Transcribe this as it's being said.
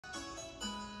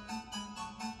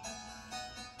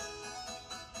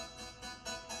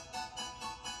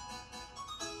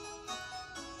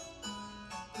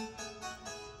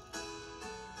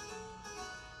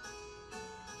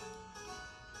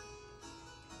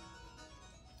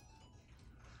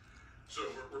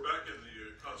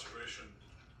conservation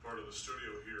part of the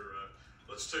studio here.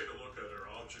 Let's take a look at our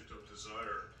object of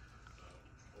desire.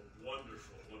 A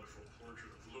wonderful, wonderful portrait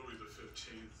of Louis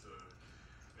XV.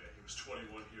 He was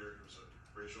 21 here. He was a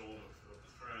Régent of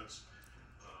France.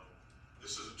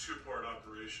 This is a two-part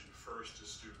operation. First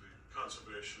is to the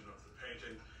conservation of the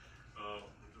painting.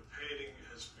 The painting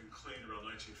has been cleaned around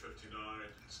 1959.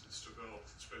 It's developed.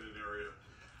 It's been an area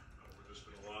where there's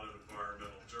been a lot of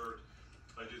environmental dirt.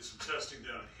 I did some testing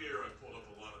down here. I pulled up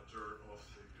a lot of dirt off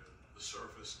the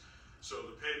surface. So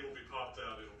the painting will be popped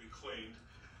out. It'll be cleaned.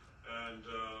 And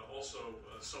also,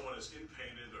 someone has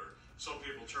in-painted, or some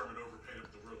people term it over-painted,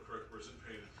 but the real correct word is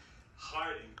in-painted,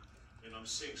 hiding, and I'm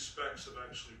seeing specks of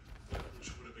actually, which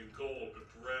would have been gold, but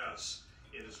brass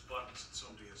in his buttons, and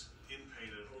somebody has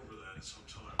in-painted over that at some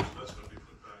time. So that's going to be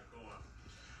put back on.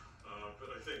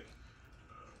 But I think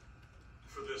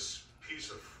for this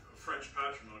piece of French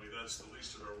patrimony, that's the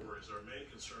least of our worries. Our main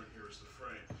concern here is the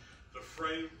frame. The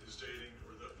frame is dating,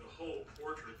 or the whole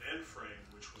portrait and frame,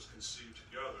 which was conceived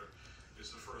together,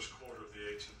 is the first quarter of the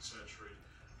 18th century,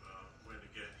 when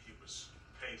again he was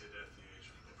painted at the age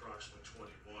of approximately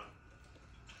 21.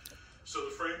 So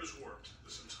the frame is warped.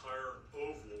 This entire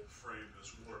oval frame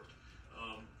is warped.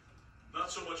 Not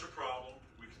so much a problem.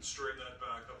 We can straighten that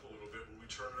back up a little bit. When we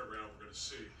turn it around, we're going to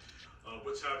see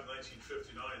what's happened in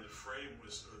 1959. The frame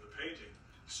was, or the painting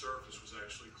surface was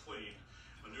actually cleaned.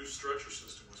 A new stretcher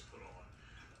system was put on,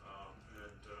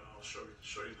 and I'll show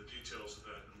you the details of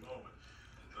that in a moment.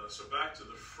 So back to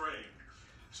the frame.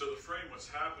 So the frame,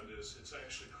 what's happened is it's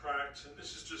actually cracked, and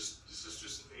this is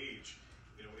just age.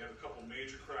 You know, we have a couple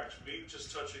major cracks. Me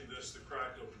just touching this, the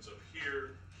crack opens up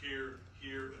here, here,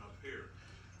 here, and up here.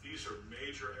 These are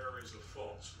major areas of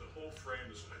fault. So the whole frame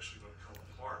is actually going to come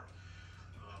apart.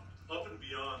 Up and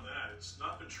beyond that, it's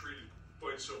not been treated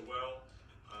quite so well.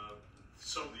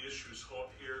 Some of the issues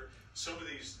here, some of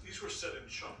these were set in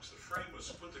chunks. The frame was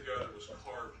put together, was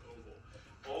carved oval.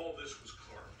 All this was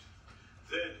carved.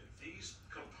 Then these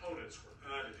components were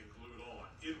added and glued on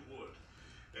in wood.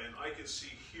 And I can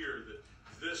see here that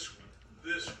this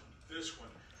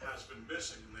one has been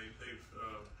missing. And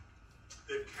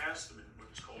they've cast them in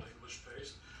what's called English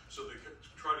paste. So they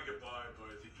try to get by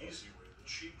the easy way, the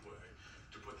cheap way,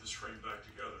 to put this frame back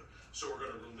together. So we're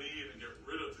going to relieve and get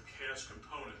rid of the cast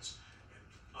components. And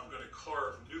I'm going to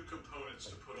carve new components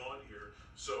to put on here.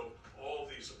 So all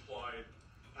these applied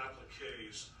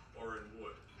appliques are in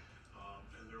wood.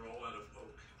 And they're all out of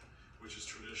oak, which is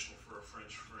traditional for a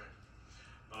French frame.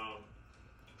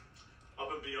 Up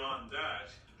and beyond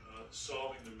that,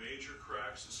 solving the major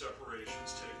cracks and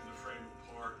separations, taking the frame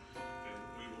apart, and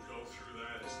we will go through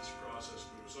that as this process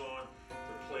moves on,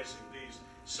 replacing these.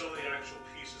 Some of the actual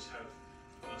pieces have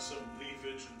some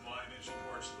leafage and vinage and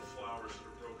parts of the flowers that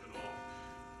are broken off.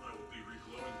 I will be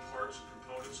regluing parts and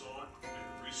components on and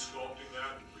resculpting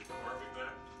that and recarving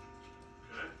that.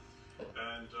 Okay?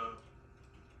 And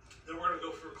then we're going to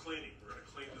go for a cleaning. We're going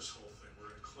to clean this whole thing. We're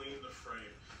going to clean the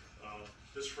frame.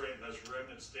 This frame has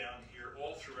remnants down here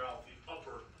all throughout the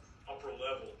upper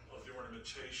level of the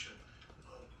ornamentation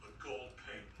of a gold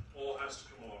paint. All has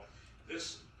to come off.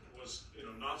 This was,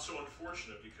 not so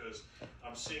unfortunate because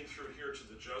I'm seeing through here to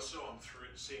the gesso. I'm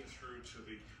seeing through to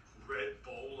the red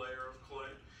bowl layer of clay.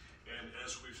 And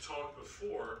as we've talked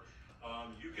before,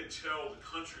 you can tell the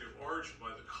country of origin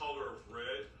by the color of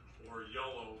red or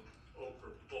yellow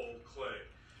ochre bowl clay.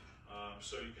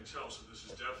 So you can tell, so this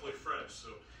is definitely French.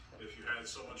 So if you had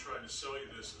someone trying to sell you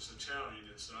this as Italian,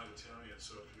 it's not Italian.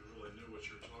 So if you really knew what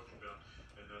you're talking about,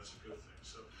 and that's a good thing.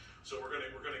 So we're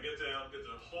gonna get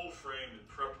the whole frame in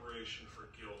preparation for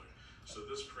gilding. So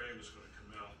this frame is going to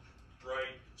come out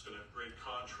bright. It's going to have great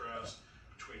contrast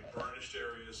between burnished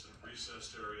areas and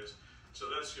recessed areas. So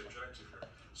that's the objective here.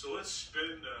 So let's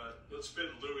spin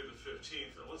Louis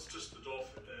XV, and let's just the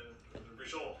Dolphin and the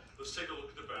Régent. Let's take a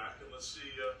look at the back and let's see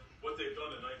what they've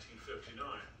done in 1959.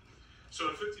 So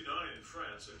in '59 in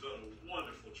France, they've done a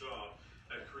wonderful job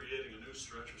at creating a new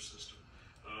stretcher system.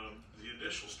 The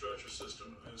initial stretcher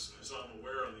system, as I'm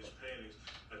aware on these paintings,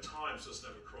 at times doesn't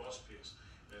have a cross piece,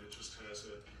 and it just has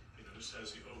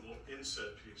the oval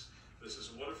inset piece. This is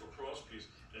a wonderful cross piece,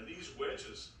 and these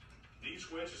wedges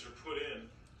are put in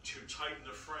to tighten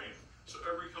the frame. So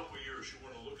every couple of years, you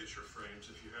want to look at your frames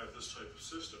if you have this type of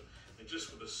system, and just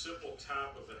with a simple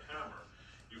tap of the hammer,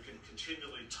 you can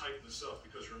continually tighten this up,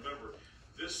 because remember,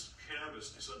 this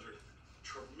canvas is under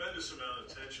tremendous amount of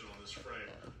tension on this frame,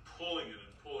 pulling it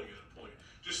and pulling it and pulling it,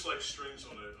 just like strings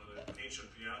on an ancient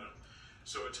piano.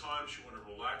 So at times you want to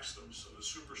relax them so the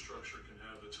superstructure can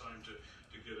have the time to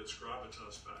get its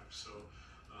gravitas back. So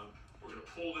we're going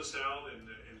to pull this out in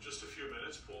just a few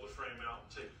minutes, pull the frame out,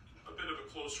 take a bit of a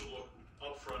closer look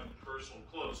up front and personal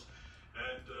close,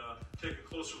 and take a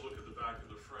closer look at the back of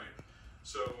the frame.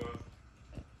 So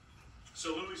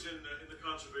Louis in the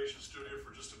conservation studio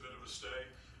for just a bit of a stay.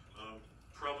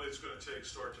 Probably it's going to take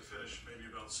start to finish maybe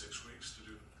about 6 weeks to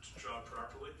do the job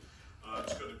properly.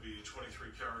 It's going to be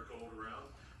 23 karat gold around,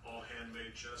 all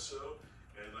handmade gesso,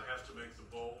 and I have to make the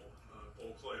bowl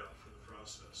clay out for the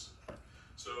process.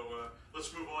 So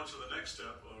let's move on to the next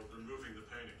step of removing the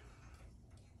painting.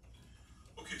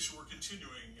 Okay, so we're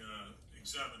continuing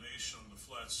examination on the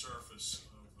flat surface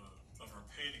of our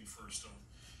painting first on.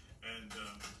 And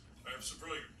I have some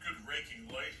really good raking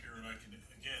light here, and I can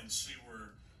again see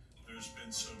where there's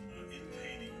been some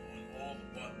in-painting on all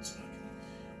the buttons. And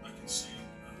I can see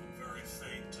very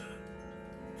faint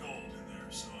gold in there,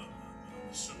 so I'm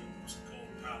assuming it was gold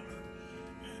powder,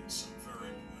 and some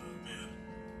very bad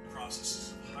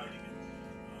processes of hiding it.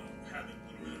 Having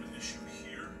a little bit of an issue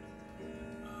here.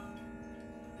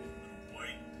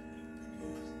 White,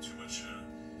 too much of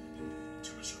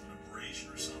an abrasion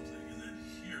or something, and then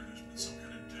here there's been some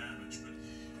kind of damage, but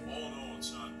all in all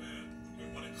it's not bad. We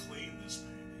want to clean this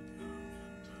painting,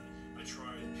 and I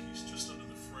tried a piece just under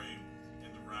the frame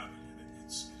in the rabbit, and it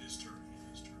is dirty,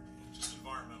 just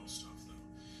environmental stuff though.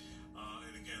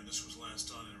 And again, this was last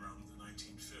done in around the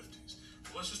 1950s.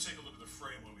 But let's just take a look at the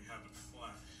frame while we have it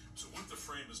flat. So what the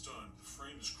frame has done, the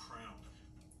frame is crowned.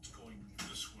 It's going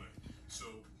this way. So,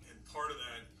 and part of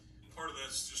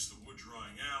that's just the wood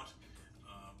drying out.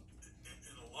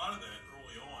 And a lot of that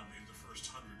early on, maybe the first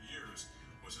 100 years,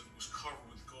 was it was covered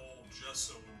with gold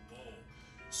gesso and bowl.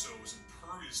 So it was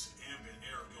impervious to ambient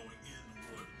air going in the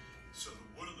wood. So the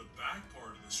wood on the back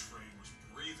part of this frame was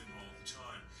breathing all the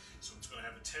time. So it's going to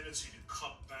have a tendency to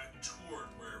cut back toward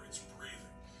where it's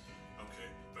breathing. Okay,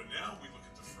 but now we look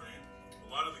at the frame. A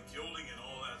lot of the gilding and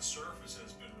all that surface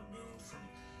has been removed from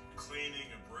cleaning,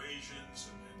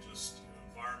 abrasions, and just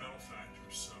environmental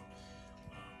factors.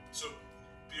 So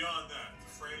beyond that,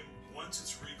 the frame, once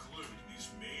it's re-glued in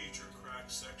these major cracked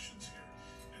sections here,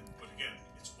 but again,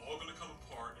 it's all going to come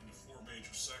apart into 4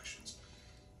 major sections,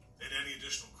 and any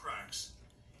additional cracks,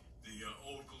 the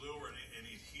old glue or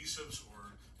any adhesives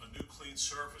or a new clean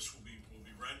surface will be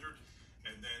rendered,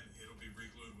 and then it'll be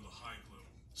re-glued with a high glue.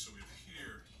 So we have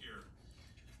here,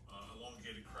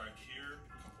 elongated crack here,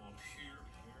 a couple up here,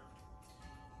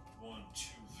 1,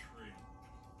 2, 3.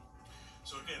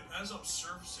 So again, as I'm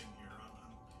surfacing here,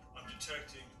 I'm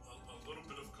detecting a little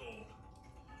bit of gold,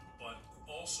 but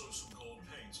also some gold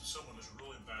paint. So someone has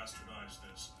really bastardized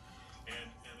this. And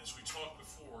as we talked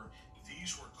before,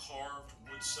 these were carved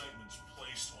wood segments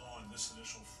placed on this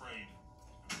initial frame.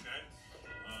 Okay?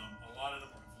 A lot of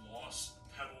them have lost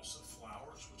petals of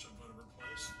flowers, which I'm going to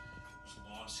replace. There's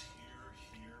loss here,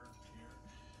 here, here.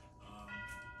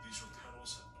 These are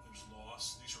petals, there's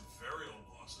loss. These are very old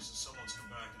losses, and someone's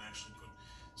come back and actually put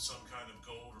some kind of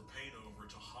gold or paint over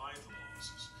to hide the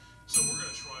losses. So we're going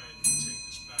to try and take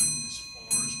this back as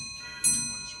far as we can to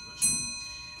what is original.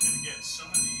 And again,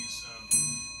 some of these,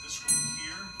 this one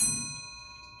here,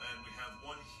 and we have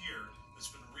one here that's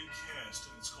been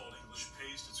recast, and it's called English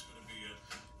paste. It's going to be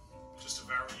just a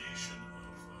variation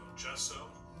of gesso.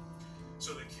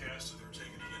 So they cast it, they're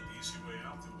taking it an easy way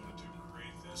out. They wanted to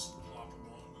create this and plop them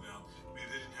on without,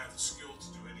 maybe they didn't have the skill to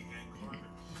do any hand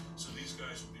carving. So these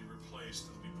guys will be replaced,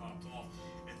 they'll be popped off.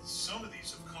 And some of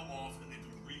these have come off and they've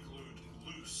been re-glued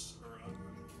loose, or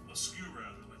askew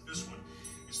rather, like this one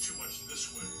is too much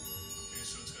this way. Okay,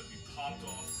 so it's got to be popped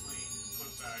off, cleaned, and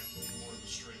put back in more of a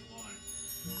straight line.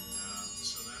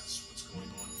 So that's what's going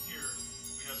on here.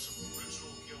 We have some original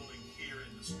gilding here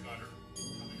in this gutter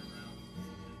coming around.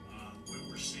 What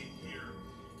we're seeing here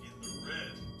in the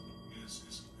red is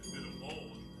a bit of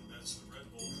mold, and that's the red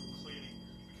mold from cleaning.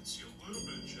 We can see a little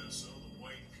bit of gesso, the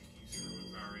white peeking through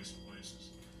in various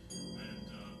places. And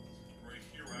right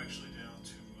here we're actually down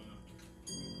to,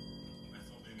 I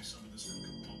thought maybe some of this would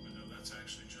come up, but no, that's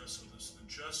actually gesso.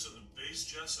 The base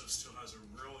gesso still has a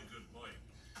really good bite.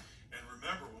 And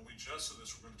remember, when we gesso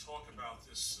this, we're going to talk about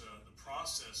this, the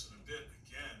process in a bit,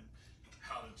 again,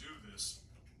 how to do this.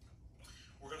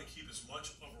 We're going to keep as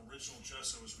much of original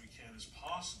gesso as we can as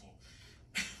possible.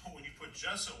 When you put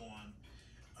gesso on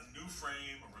a new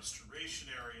frame, a restoration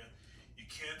area, you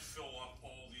can't fill up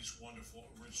all these wonderful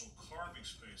original carving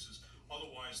spaces,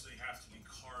 otherwise they have to be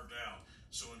carved out.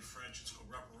 So in French it's called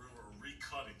reparure, or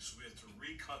recutting. So we have to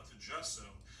recut the gesso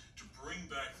to bring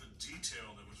back the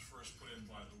detail that was first put in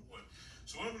by the wood.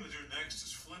 So what I'm going to do next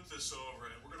is flip this over,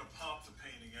 and we're going to pop the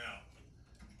painting out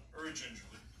very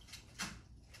gingerly.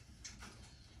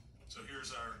 So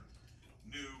here's our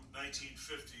new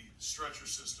 1950 stretcher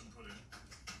system put in.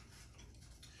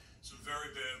 So some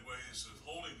very bad ways of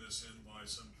holding this in by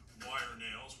some wire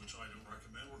nails, which I don't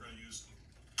recommend. We're going to use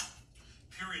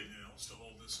period nails to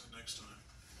hold this in next time.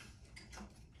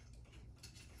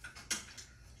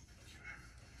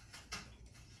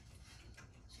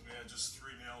 So we had just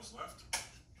 3 nails left.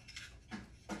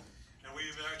 And we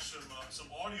even actually some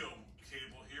audio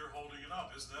cable here holding it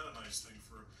up. Isn't that a nice thing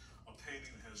for a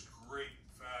painting that has great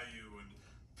value and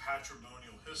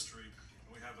patrimonial history?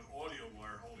 And we have an audio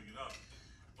wire holding it up.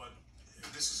 But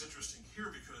this is interesting here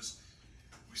because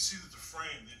we see that the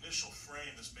frame, the initial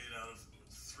frame, is made out of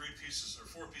 4 pieces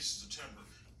of timber,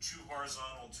 2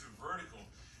 horizontal, 2 vertical.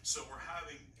 So we're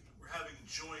having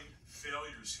joint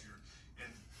failures here. And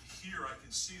here I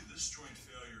can see this joint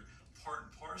failure part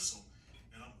and parcel.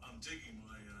 And I'm digging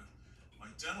my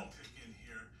dental pick in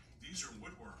here. These are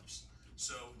woodworms.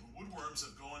 So the woodworms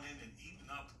have gone in and eaten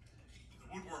up.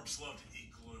 The woodworms love to eat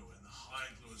glue, and the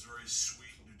hide glue is very sweet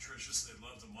and nutritious. They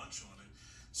love to munch on it.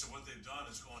 So what they've done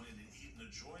is gone in and eaten the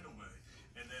joint away.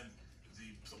 And then the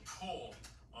pull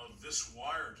of this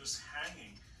wire just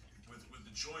hanging with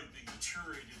the joint being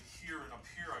deteriorated here and up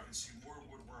here. I can see more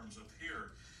woodworms up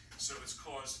here. So it's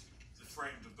caused the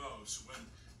frame to bow. So when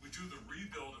we do the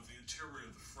rebuild of the interior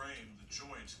of the frame, the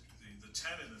joint, the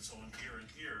tenon that's on here and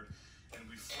here, and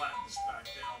we flatten this back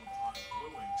down upon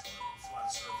gluing to a flat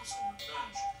surface on the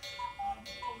bench,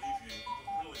 will alleviate,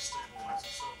 will really stabilize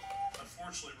it. So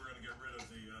unfortunately, we're going to get rid of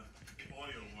the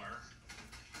audio wire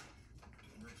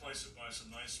and replace it by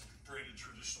some nice braided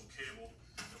traditional cable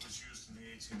that was used in the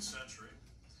 18th century.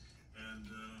 And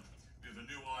we have a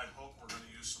new eye hook. We're going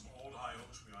to use some old eye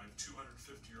hooks. We have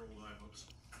 250-year-old eye hooks.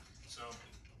 So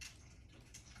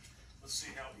let's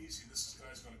see how easy this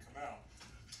guy's going to come out.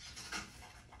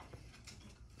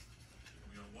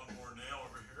 We got one more nail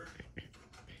over here.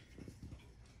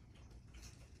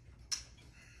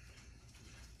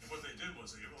 And what they did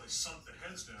was they really sunk the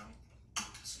heads down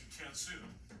so you can't see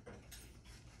them.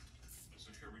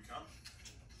 So here we come.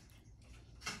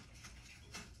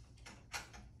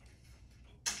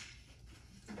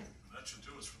 And that should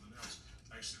do us for the nails.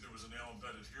 Actually, there was a nail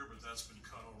embedded here, but that's been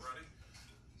cut already.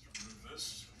 Let's remove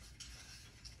this.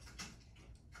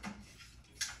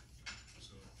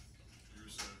 So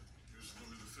here's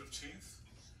Louis the 15th,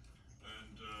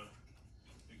 and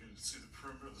you can see the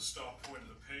perimeter, the stop point of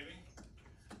the painting,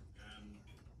 and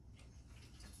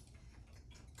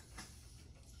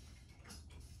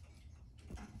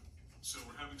so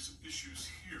we're having some issues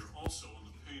here also on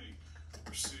the painting.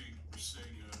 We're seeing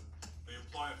they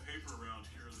apply a paper around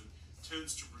here that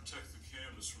tends to protect the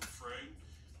canvas from fraying,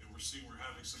 and we're seeing we're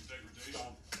having some degradation.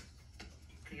 Stop.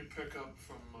 Can you pick up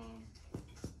from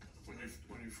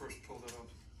when you first pulled it up?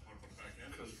 Want to put it back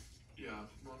in? Because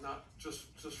well, not just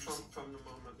from the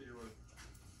moment that you were.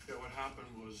 Yeah, what happened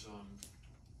was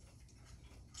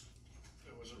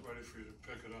it wasn't ready for you to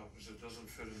pick it up because it doesn't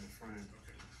fit in the frame.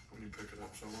 Okay. When you pick it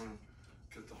up, so I want to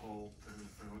get the whole thing in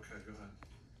the frame. Okay, go ahead.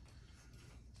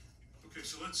 Okay,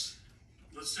 so let's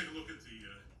take a look at the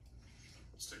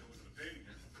painting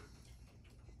here.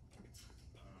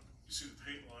 You see the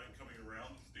paint line coming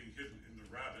around, being hidden in the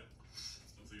rabbet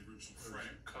of the original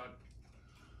frame. Cut.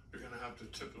 You're going to have to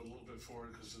tip it a little bit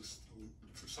forward because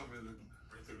for some of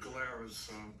the glare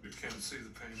is you can't see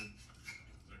the painting.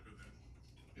 Is that good then?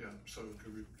 Yeah. So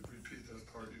could we repeat that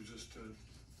part you just did?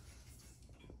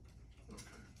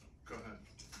 Okay. Go ahead.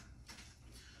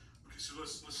 Okay, so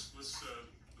let's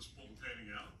pull the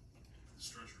painting out, the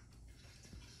stretcher.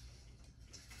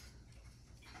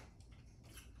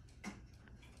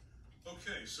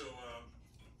 Okay, so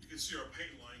you can see our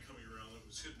paint line coming around that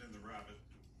was hidden in the rabbet,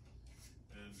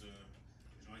 and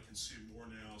I can see more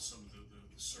now. Some of the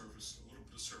surface, a little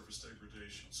bit of surface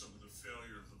degradation, some of the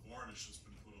failure of the varnish that's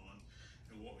been put on,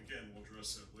 and we'll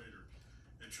address that later.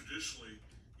 And traditionally,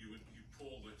 you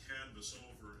pull the canvas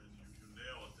over and you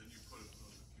nail it, then you put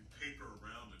you paper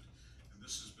around it, and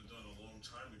this has been done a long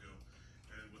time ago.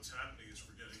 And what's happening is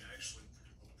we're getting actually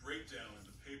a breakdown in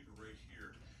the paper right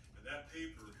here, and that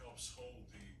paper helps hold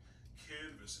the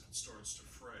canvas and it starts to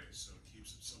fray, so it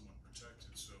keeps it somewhat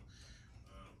protected. So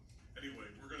anyway,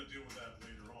 we're going to deal with that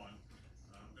later on.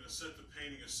 I'm going to set the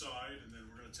painting aside, and then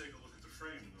we're going to take a look at the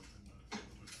frame a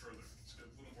little bit further. Let's get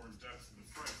a little more in depth in the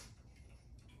frame.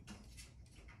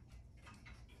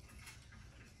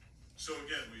 So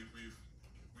again, we've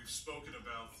spoken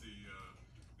about the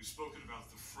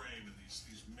frame and these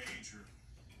major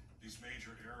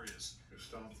areas. Okay,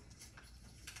 stop.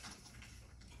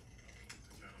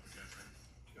 Take that up again, right?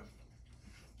 Yep.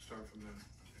 Start from there.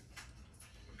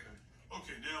 Okay.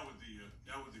 Okay, now with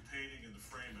the painting and the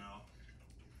frame out,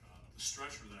 the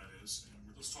stretcher that is, and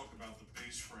let's talk about the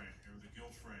base frame here, the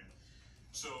gilt frame.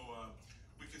 So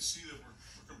we can see that we're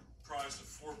comprised of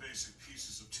 4 basic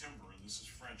pieces of timber, and this is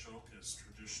French oak, as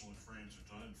traditionally frames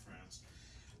are done in France.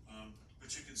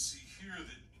 But you can see here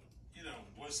that, you know,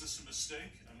 was this a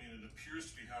mistake? I mean, it appears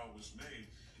to be how it was made.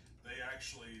 They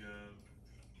actually,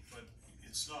 but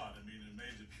it's not. I mean, it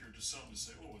made it appear to some to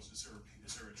say, oh, is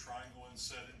there a triangle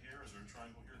inset in here? Is there a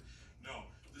triangle here? No,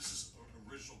 this is an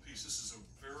original piece. This is a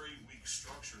very weak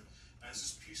structure. As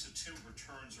this piece of timber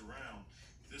turns around,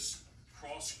 this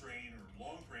cross grain or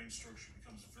long grain structure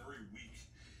becomes very weak,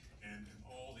 and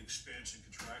all the expansion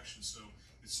contraction. So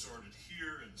it started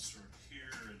here, and it started here,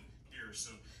 and here.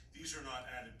 So these are not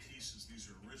added pieces. These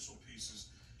are original pieces,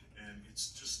 and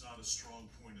it's just not a strong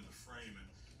point in the frame. And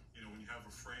you know, when you have a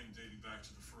frame dating back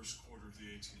to the first quarter of the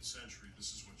 18th century,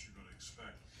 this is what you're going to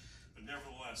expect. But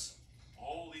nevertheless,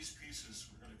 all these pieces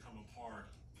are going to come apart.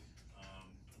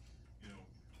 You know,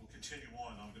 we'll continue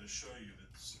on. I'm going to show you that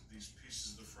these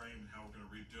pieces of the frame and how we're going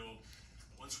to rebuild.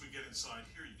 Once we get inside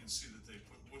here, you can see that they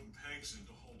put wooden pegs in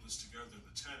to hold this together,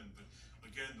 the tenon, but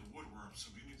again, the woodworm. So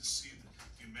we need to see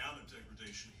the amount of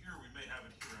degradation here. We may have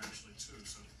it here actually too.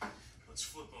 So let's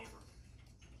flip over.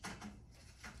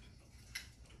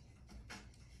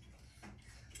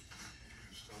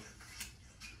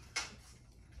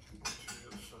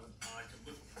 I can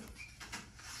live with it.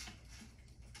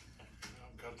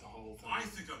 I've got the whole thing. I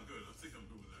think I'm good. I think I'm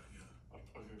good with that,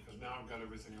 yeah. Okay, because now I've got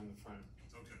everything in the frame.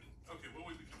 Okay. Okay, well,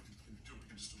 we can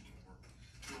just do a little work.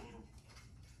 Do a little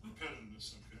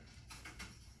repetitiveness, okay.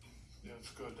 Yeah,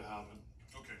 it's good to have it.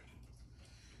 Okay.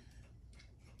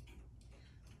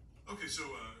 Okay, so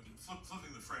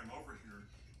flipping the frame over here,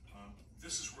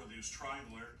 this is where these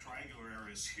triangular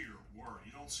areas here were.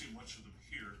 You don't see much of them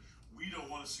here. We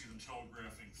don't want to see them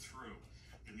telegraphing through,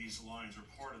 and these lines are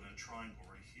part of that triangle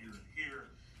right here and here,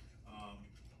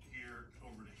 here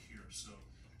over to here. So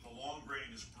the long grain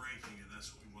is breaking, and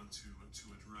that's what we want to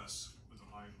address with the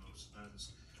high low. So that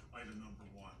is item number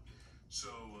 1. So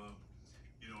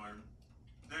you know,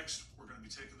 next we're going to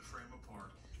be taking the frame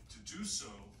apart. To do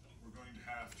so, we're going to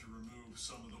have to remove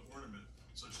some of the ornament,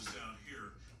 such as down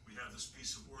here. We have this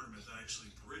piece of ornament that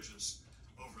actually bridges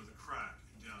over the crack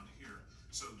down here.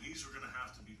 So these are going to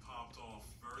have to be popped off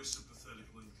very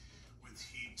sympathetically with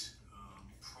heat,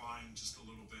 prying just a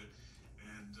little bit,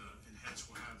 and hence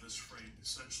we'll have this frame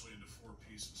essentially into 4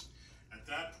 pieces. At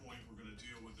that point, we're going to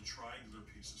deal with the triangular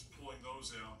pieces, pulling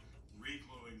those out,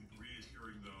 re-gluing,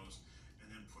 re-adhering those, and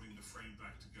then putting the frame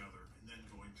back together, and then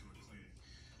going to a cleaning.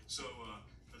 So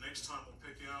the next time we'll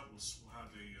pick out, we'll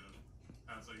have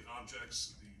the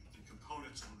objects, the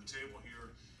components on the table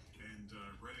here, and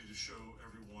ready to show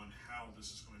everyone how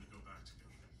this is going to go back together.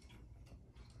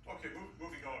 Okay,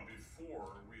 moving on.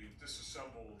 Before we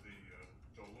disassemble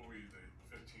the Louis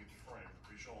XV frame,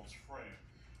 Regent's frame,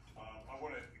 I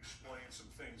want to explain some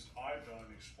things I've done,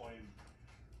 explain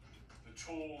the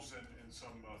tools and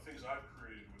some things I've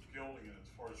created with gilding and as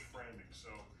far as framing. So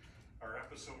our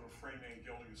episode of framing and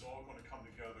gilding is all going to come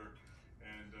together.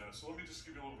 And so let me just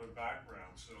give you a little bit of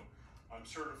background. So I'm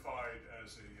certified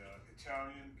as a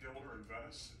Italian gilder in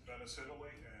Venice,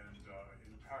 Italy, and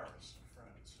in Paris,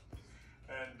 France.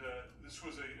 And this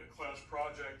was a class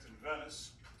project in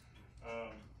Venice.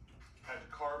 Had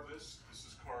to carve this. This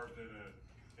is carved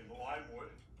in lime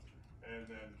wood, and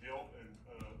then gilt and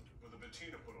with a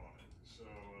patina put on it. So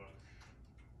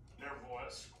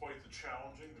nevertheless, quite the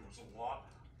challenging. There was a lot.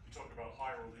 You talk about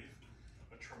high relief.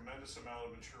 A tremendous amount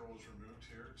of material was removed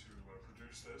here to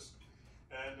produce this.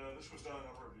 And this was done a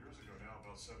number of years ago now,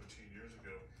 about 17 years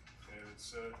ago. And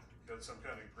it's got some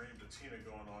kind of green patina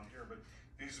going on here, but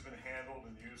these have been handled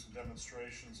and used in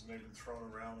demonstrations, and they've been thrown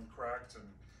around and cracked, and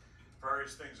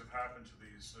various things have happened to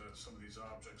these some of these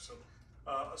objects. So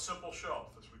a simple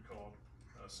shelf, as we call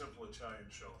it, a simple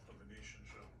Italian shelf, a Venetian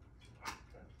shelf.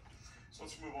 Okay. So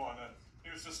let's move on.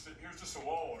 Here's just a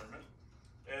wall ornament,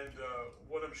 and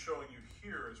what I'm showing you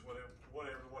here is what I want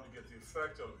everyone to get the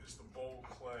effect of is the bold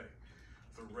clay,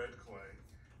 the red clay,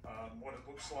 what it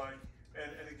looks like.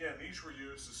 And again, these were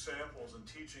used as samples in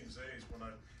teachings aids when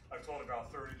I've taught about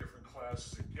 30 different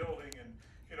classes of gilding, and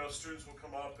you know, students will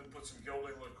come up and put some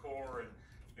gilding liqueur and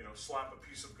you know, slap a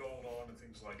piece of gold on and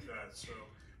things like that. So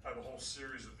I have a whole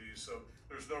series of these. So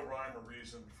there's no rhyme or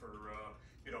reason for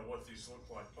you know, what these look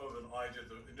like, other than I did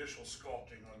the initial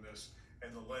sculpting on this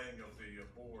and the laying of the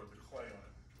board, the clay on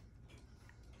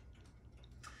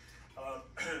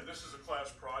it. This is a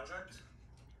class project.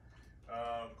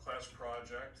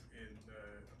 In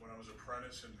when I was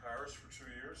apprentice in Paris for 2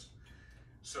 years.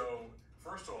 So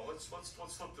first of all, let's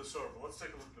flip this over. Let's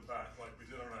take a look at the back, like we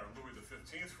did on our Louis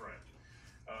XV frame.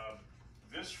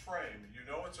 This frame, you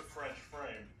know, it's a French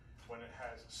frame when it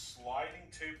has sliding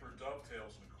taper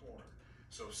dovetails in the corner.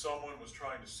 So if someone was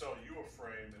trying to sell you a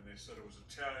frame and they said it was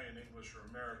Italian, English, or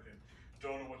American,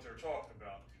 don't know what they're talking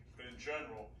about. But in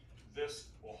general, this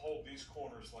will hold these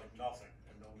corners like nothing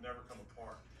and they'll never come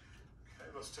apart. Okay,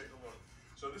 let's take a look.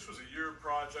 So this was a year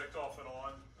project off and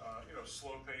on,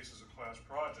 slow pace as a class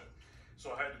project.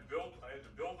 So I had to build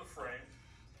the frame,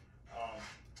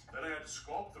 then I had to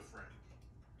sculpt the frame,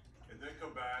 and then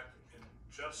come back and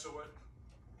gesso it,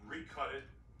 recut it,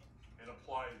 and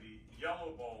apply the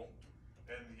yellow bowl,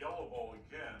 and the yellow bowl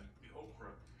again, the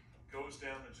ochre, goes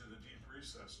down into the deep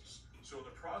recesses. So in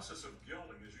the process of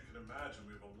gilding, as you can imagine,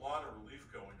 we have a lot of relief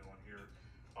going on here,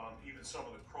 even some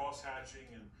of the cross-hatching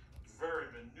and very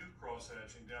minute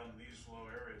cross-hatching down in these low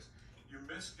areas. You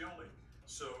miss gilding.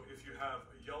 So if you have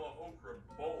a yellow ochre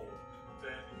bowl,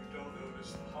 then you don't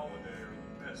notice the holiday or the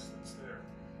mist that's there.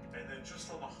 And then just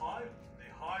on the high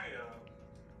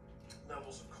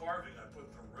levels of carving, I put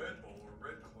the red bowl or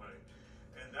red clay,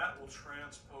 and that will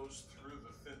transpose through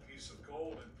the thin piece of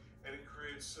gold, and it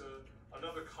creates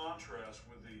another contrast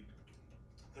with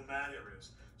the matte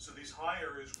areas. So these high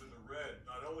areas with the red,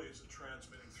 not only is it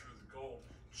transmitting through the gold,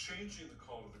 changing the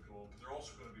color of the gold, but they're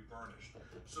also going to be burnished.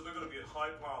 So they're going to be at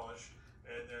high polish,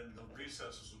 and then the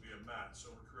recesses will be a matte.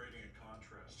 So we're creating a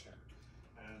contrast here.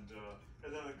 And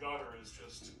then the gutter is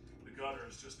just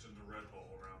in the red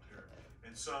bowl around here.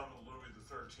 And some Louis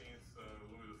XIII,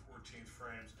 Louis XIV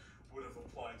frames would have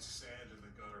applied sand in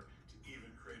the gutter to even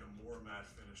create a more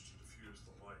matte finish to diffuse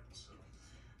the light. So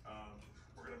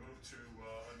we're going to move to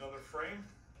another frame.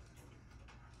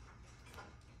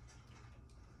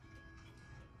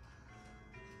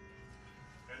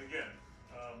 And again,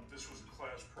 this was a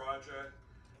class project.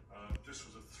 This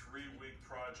was a 3-week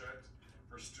project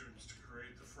for students to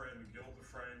create the frame and gild the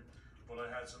frame, but I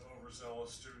had some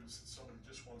overzealous students that somebody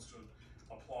just wants to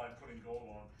apply putting gold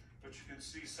on. But you can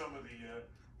see some of the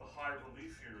high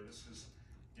relief here. This is,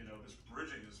 this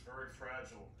bridging is very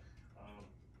fragile.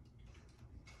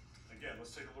 Again,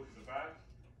 let's take a look at the back.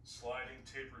 Sliding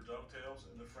taper dovetails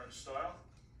in the French style.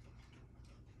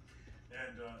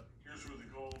 And here's where the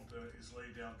gold is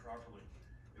laid down properly.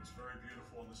 It's very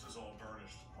beautiful, and this is all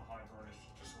burnished, a high burnish,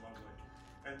 just lovely.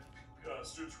 And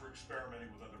students were experimenting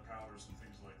with other powders and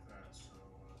things like that. So,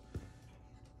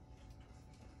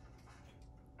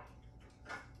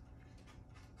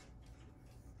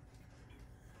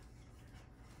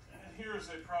 and here's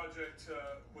a project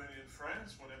when in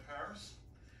France, when in Paris.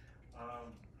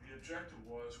 The objective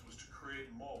was to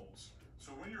create molds. So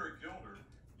when you're a gilder,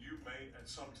 you may at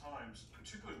some times,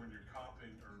 particularly when you're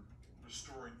copying or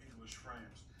restoring English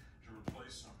frames, to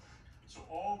replace them. So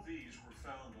all these were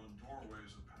found on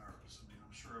doorways of Paris. I mean,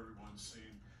 I'm sure everyone's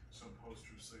seen some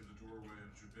posters say the doorway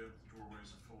of Gilded, the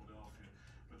doorways of Philadelphia.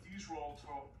 But these were all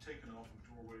taken off of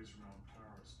doorways around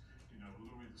Paris.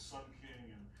 Louis the Sun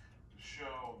King and the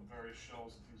shell and various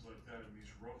shells and things like that in these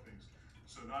ropings.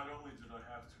 So not only did I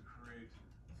have to create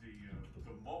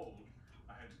the mold,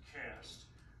 I had to cast,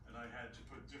 and I had to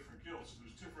put different gilds. So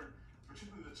there's different,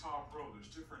 particularly the top row,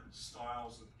 there's different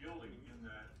styles of gilding in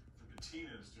that the patina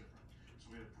is different.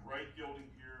 So we have bright gilding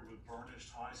here with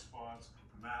burnished high spots,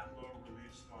 matte low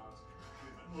relief spots. We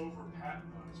have an over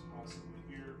patinized possibly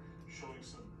here, showing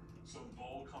some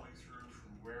bowl coming through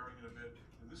from wearing it a bit.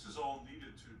 And this is all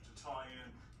needed to tie in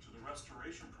to the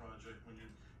restoration project when you're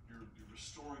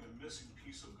restoring a missing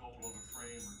piece of gold on a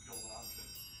frame or gilt object.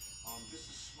 This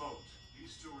is smoked.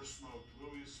 These two are smoked.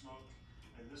 Louis is smoked,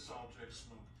 and this object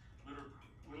smoked.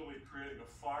 Literally creating a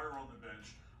fire on the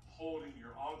bench, holding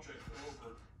your object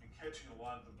over and catching a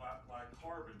lot of the black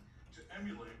carbon to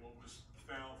emulate what was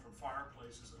found from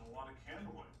fireplaces and a lot of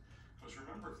candlelight. Because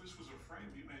remember, if this was a frame,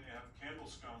 you may have candle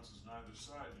sconces on either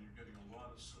side, and you're getting a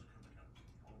lot of soot coming up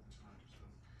all the time.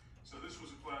 So this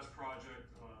was a class project,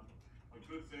 a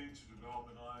good thing to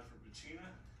develop an eye for patina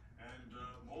and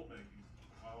mold making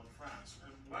while in France.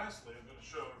 And lastly, I'm going to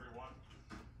show everyone,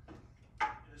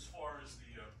 as far as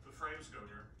the frames go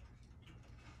here.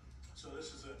 So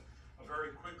this is a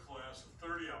very quick class, a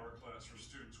 30-hour class for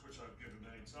students, which I've given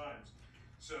many times.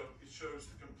 So it shows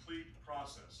the complete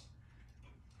process.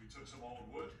 We took some old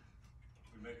wood,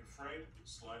 we make a frame,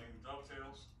 sliding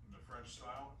dovetails in the French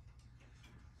style.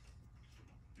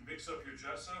 You mix up your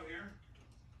gesso here,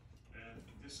 and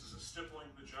this is a stippling.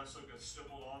 The gesso gets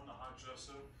stippled on, the hot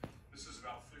gesso. This is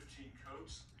about 15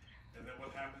 coats. And then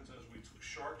what happens is we took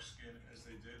shark skin, as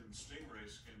they did, and stingray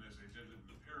skin, as they did in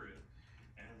the period,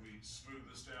 and we smooth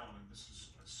this down, and this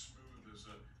is as smooth as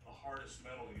the hardest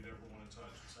metal you'd ever want to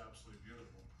touch. It's absolutely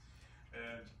beautiful.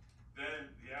 And then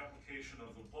the application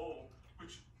of the bowl,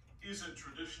 which isn't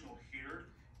traditional here,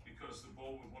 because the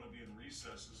bowl would want to be in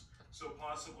recesses, So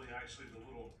possibly actually the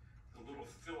little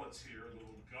fillets here, the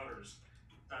little gutters,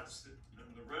 that's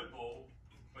the red bowl,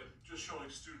 but just showing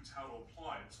students how to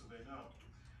apply it so they know.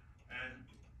 And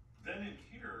then in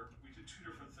here, we did two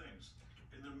different things.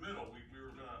 In the middle, we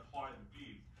were going to apply the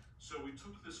bead. So we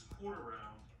took this quarter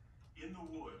round in the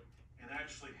wood and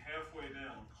actually halfway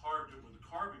down carved it with a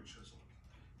carving chisel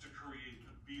to create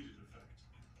a beaded effect.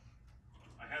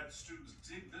 I had the students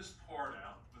dig this part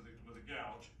out with a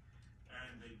gouge,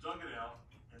 and they dug it out,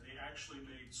 and they actually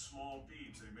made small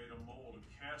beads. They made a mold of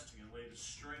casting and laid a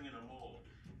string in a mold,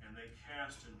 and they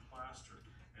cast in plaster.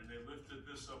 And they lifted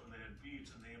this up and they had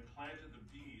beads, and they implanted the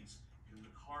beads in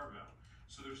the carve out.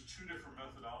 So there's two different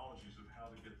methodologies of how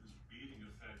to get this beading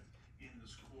effect in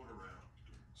this quarter round.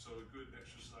 So a good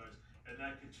exercise, and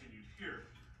that continued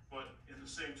here. But in the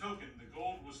same token, the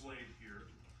gold was laid here.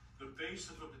 The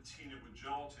base of a patina with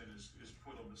gelatin is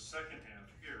put on the second half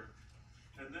here.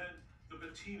 And then the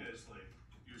patina is laid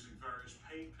using various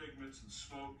paint pigments and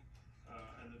smoke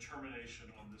and the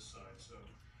termination on this side. So,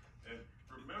 and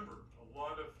remember,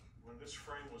 when this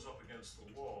frame was up against the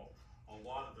wall, a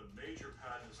lot of the major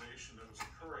patinization that was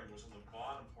occurring was on the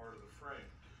bottom part of the frame.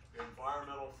 The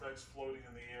environmental effects floating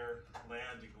in the air,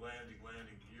 landing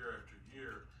year after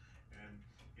year. And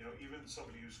even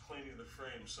somebody who's cleaning the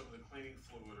frame, some of the cleaning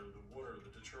fluid or the water,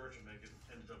 the detergent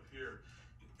ended up here.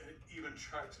 And it even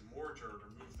attracted more dirt or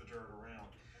moved the dirt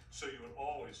around. So you would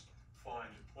always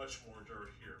find much more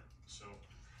dirt here. So,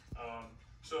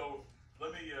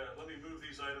 let me move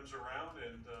these items around,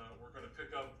 and we're going to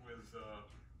pick up with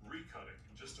recutting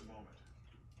in just a moment.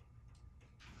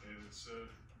 And it's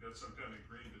got some kind of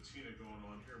green patina going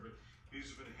on here, but these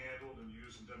have been handled and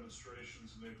used in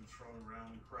demonstrations, and they've been thrown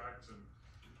around and cracked, and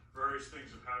various things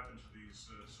have happened to these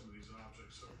some of these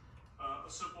objects. So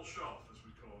a simple shelf, as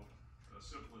we call it, a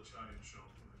simple Italian shelf,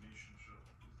 a Venetian shelf.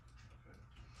 Okay.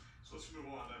 So let's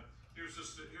move on. Here's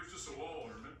just a wall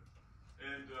ornament,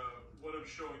 and what I'm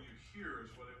showing you here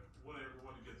is what I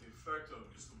want to get the effect of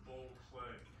is the bold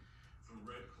clay, the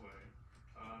red clay.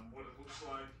 What it looks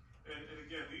like, and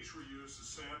again, these were used as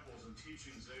samples in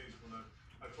teachings aids when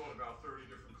I taught about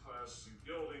 30 different classes in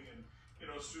gilding, and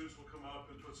students will come up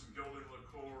and put some gilding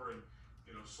liqueur and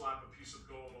slap a piece of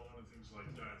gold on and things like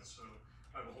that. So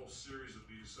I have a whole series of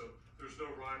these. So there's no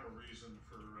rhyme or reason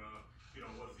for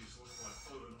what these look like,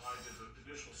 other than I did the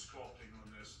initial sculpting on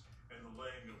this and the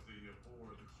laying of the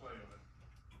board, the clay on it.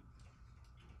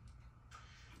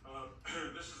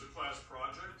 This is a class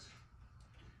project.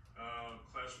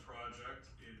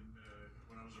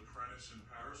 When I was an apprentice in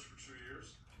Paris for 2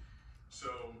 years.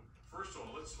 So first of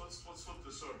all, let's flip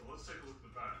this over. Let's take a look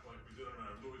at the back, like we did on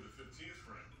our Louis XV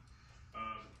frame.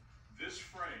 This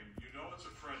frame, it's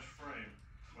a French frame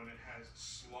when it has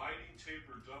sliding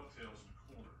tapered dovetails in the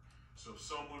corner. So if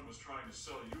someone was trying to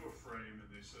sell you a frame and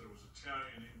they said it was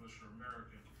Italian, English, or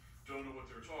American, don't know what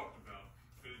they're talking about.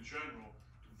 But in general,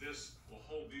 this will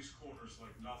hold these corners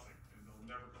like nothing, and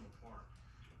they'll never come apart.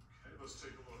 Okay, let's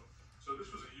take a look. So this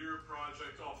was a year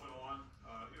project, off and on.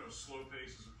 Slow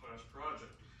pace is a class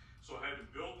project. So I had to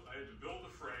build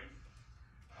the frame.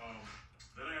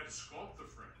 Then I had to sculpt the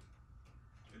frame,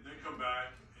 and then come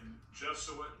back and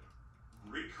gesso it,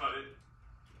 recut it,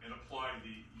 and apply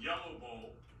the yellow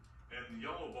bowl. And the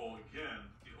yellow bowl again,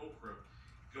 the ochre,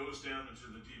 goes down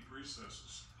into the deep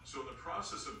recesses. So in the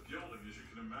process of gilding, as you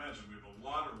can imagine, we have a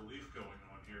lot of relief going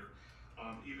on here.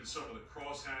 Even some of the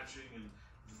cross hatching and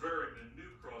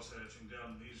new cross hatching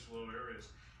down in these low areas.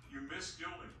 You miss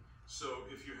gilding. So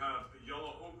if you have a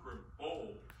yellow ochre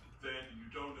bowl, then you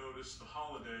don't notice the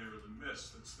holiday or the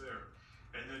mist that's there.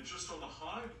 And then just on the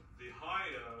high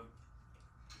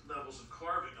levels of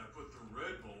carving, I put the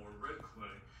red bowl or red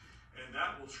clay, and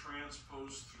that will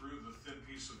transpose through the thin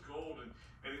piece of gold, and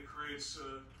it creates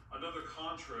another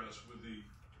contrast with the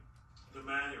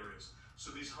matte areas.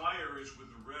 So these high areas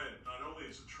with the red, not only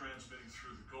is it transmitting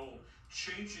through the gold,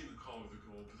 changing the color of the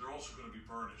gold, but they're also going to be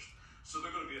burnished. So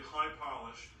they're going to be a high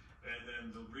polish, and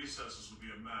then the recesses will be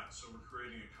a matte. So we're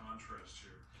creating a contrast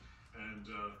here. And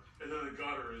then the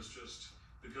gutter is just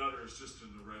in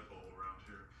the red bowl around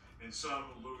here. And some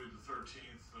Louis XIII,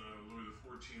 Louis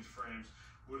XIV frames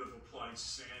would have applied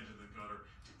sand in the gutter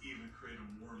to even create a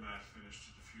more matte finish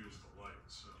to diffuse the light.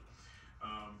 So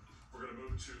we're going to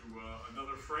move to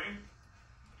another frame.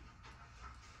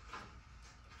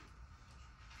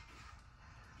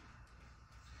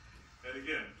 And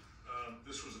again,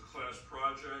 this was a class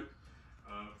project.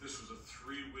 This was a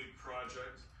 3-week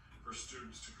project for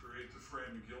students to create the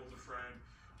frame and gild the frame.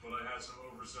 But I had some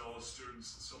overzealous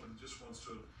students, and someone just wants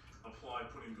to apply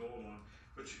putting gold on.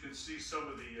 But you can see some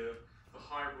of the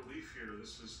high relief here.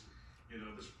 This is,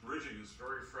 this bridging is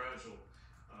very fragile.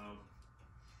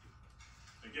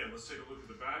 Again, let's take a look at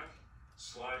the back.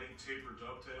 Sliding taper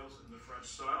dovetails in the French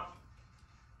style.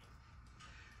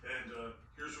 And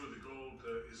here's where the gold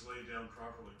is laid down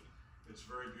properly. It's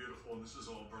very beautiful, and this is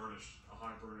all burnished, a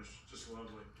high burnish, just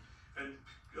lovely. And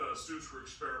students were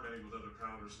experimenting with other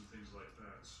powders and things like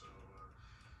that. So.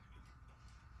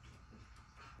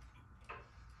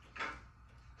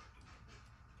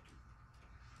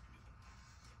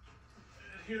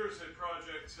 Here's a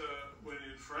project when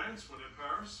in France, when in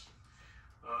Paris.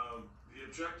 The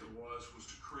objective was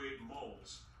to create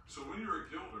molds. So when you're a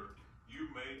gilder,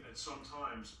 you may at some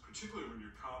times, particularly when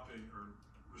you're copying or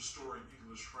restoring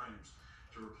English frames,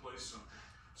 to replace something.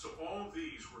 So all of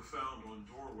these were found on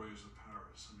doorways of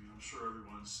Paris. I mean, I'm sure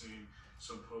everyone's seen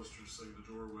some posters say the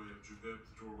doorway of Gilded,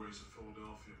 the doorways of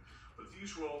Philadelphia. But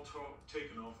these were all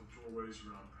taken off of doorways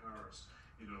around Paris.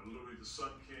 Louis the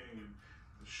Sun King and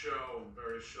the shell and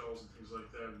various shells and things like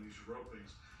that, and these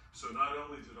ropings. So not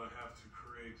only did I have to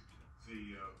create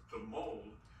the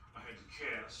mold, I had to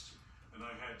cast, and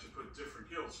I had to put different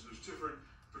gilds. So there's different,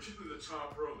 particularly the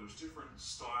top row, there's different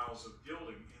styles of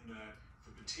gilding in that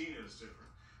the patina is different.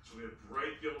 So we have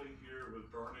bright gilding here with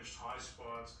burnished high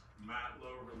spots, matte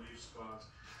low relief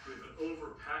spots. We have an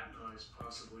over patinized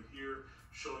possibly here,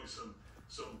 showing some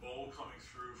bowl coming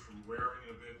through from wearing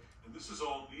a bit. And this is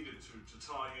all needed to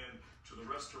tie in to the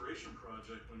restoration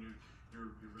project when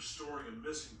you're restoring a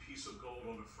missing piece of gold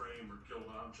on a frame or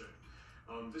gilt object.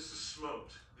 This is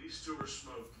smoked. These two are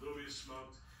smoked. Louis is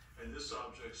smoked, and this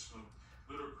object smoked.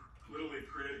 Literally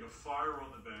creating a fire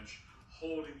on the bench,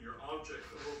 holding your object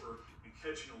over and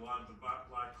catching a lot of the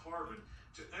black carbon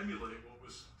to emulate what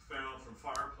was found from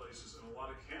fireplaces and a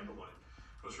lot of candlelight.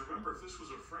 Because remember, if this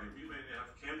was a frame, you may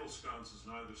have candle sconces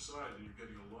on either side, and you're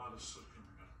getting a lot of soot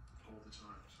coming up all the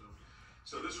time.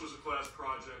 So this was a class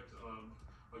project,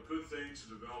 a good thing to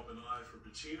develop an eye for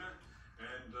patina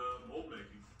and mold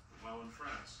making while in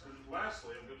France. And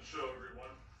lastly, I'm going to show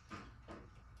everyone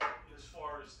as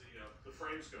far as the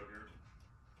frames go here.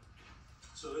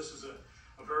 So this is a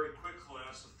very quick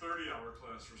class, a 30-hour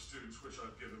class for students, which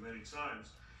I've given many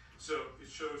times. So it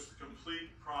shows the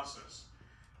complete process.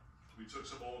 We took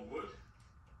some old wood,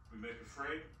 we make a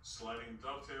frame, sliding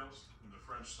dovetails in the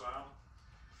French style.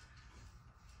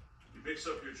 You mix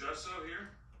up your gesso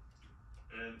here,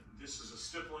 and this is a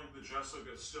stippling. The gesso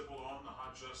gets stippled on, the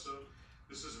hot gesso.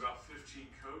 This is about 15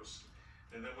 coats.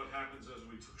 And then what happens is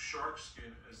we took shark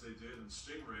skin as they did and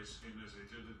stingray skin as they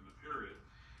did it in the period,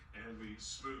 and we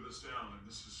smooth this down, and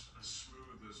this is as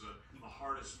smooth as the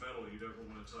hardest metal you'd ever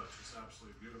want to touch. It's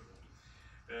absolutely beautiful.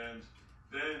 And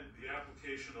then the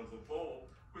application of the bowl,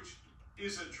 which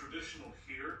isn't traditional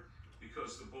here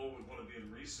because the bowl would want to be in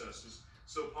recesses,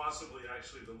 so possibly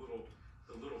actually the little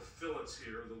fillets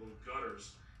here, the little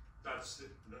gutters, that's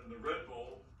then the red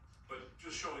bowl, but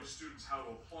just showing students how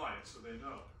to apply it so they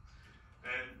know.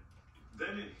 And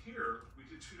then in here, we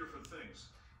did two different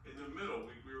things. In the middle,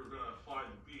 we were going to apply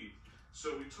the bead.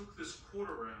 So we took this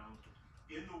quarter round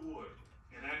in the wood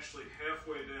and actually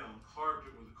halfway down carved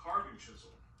it with a carving chisel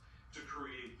to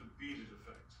create the beaded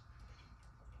effect.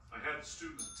 I had the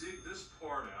students dig this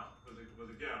part out with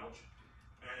a gouge,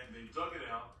 and they dug it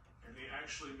out, and they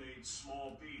actually made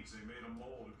small beads. They made a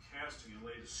mold of casting and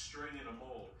laid a string in a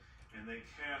mold, and they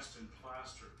cast in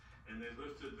plaster. And they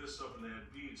lifted this up and they had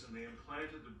beads, and they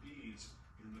implanted the beads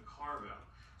in the carve out.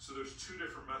 So there's two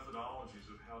different methodologies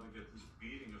of how to get this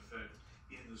beading effect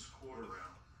in this quarter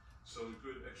round. So a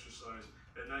good exercise,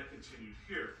 and that continued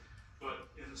here. But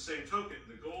in the same token,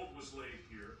 the gold was laid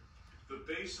here. The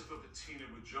base of a patina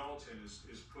with gelatin is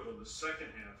put on the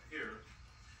second half here.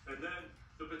 And then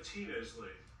the patina is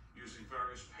laid using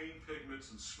various paint pigments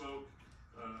and smoke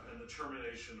and the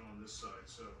termination on this side.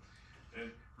 So, and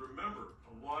remember,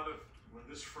 when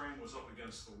this frame was up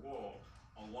against the wall,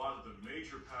 a lot of the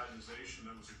major patinization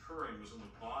that was occurring was on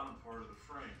the bottom part of the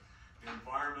frame. The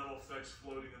environmental effects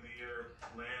floating in the air,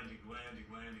 landing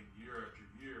year after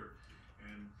year.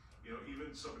 And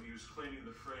even somebody who's cleaning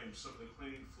the frame, some of the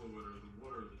cleaning fluid or the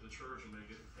water, the detergent may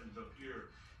get ended up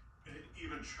here. And it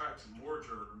even tracked more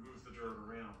dirt or moved the dirt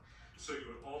around. So you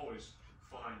would always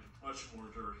find much more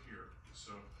dirt here.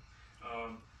 So,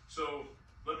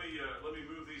 let me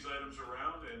move these items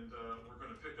around, and we're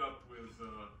going to pick up with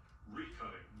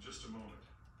recutting in just a moment.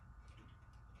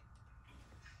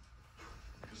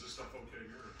 Is this stuff okay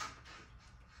here?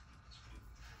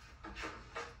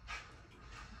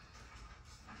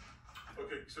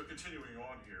 Okay, so continuing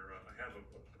on here, I have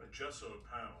a gesso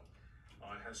pound.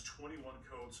 It has 21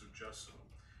 coats of gesso.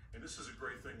 And this is a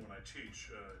great thing when I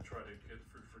teach, try to get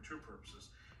for two purposes.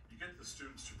 you get the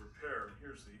students to prepare.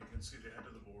 Here's you can see the end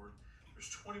of the board.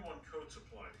 There's 21 coats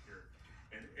applied here.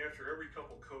 And after every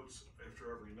couple coats,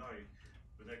 after every night,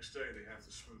 the next day they have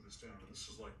to smooth this down. And this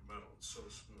is like metal, it's so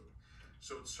smooth.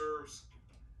 So it serves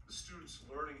the students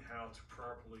learning how to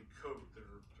properly coat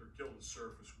their gilded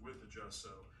surface with the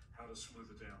gesso, how to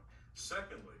smooth it down.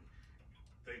 Secondly,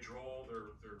 they draw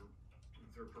their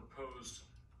proposed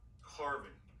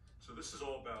carving. So this is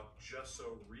all about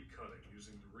gesso recutting,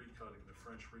 using the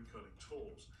French recutting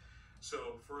tools.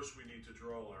 So first we need to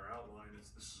draw our outline.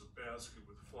 This is a basket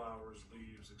with flowers,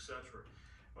 leaves, etc.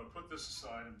 I'm going to put this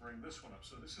aside and bring this one up.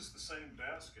 So this is the same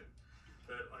basket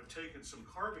that I've taken some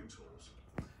carving tools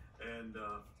and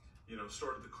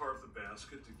started to carve the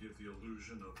basket to give the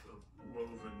illusion of the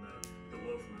woven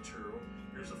material.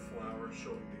 Here's a flower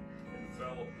showing the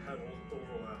enveloped petals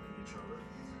overlapping each other.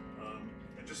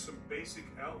 And just some basic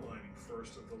outlining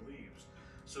first of the leaves.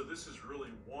 So this is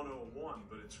really 101,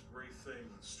 but it's a great thing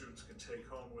that students can take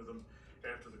home with them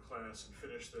after the class and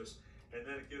finish this. And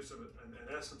then it gives them an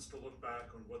essence to look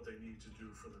back on what they need to do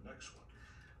for the next one.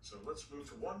 So let's move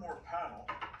to one more panel.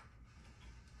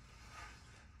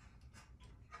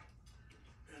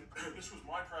 And this was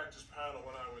my practice panel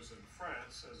when I was in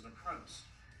France as an apprentice.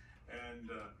 And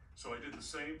so I did the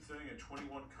same thing at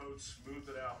 21 coats, smoothed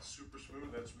it out, super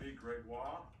smooth. That's me, Gregg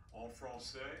en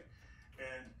français.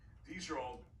 And these are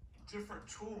all different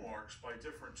tool marks by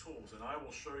different tools. And I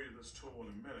will show you this tool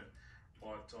in a minute.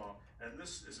 But, and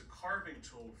this is a carving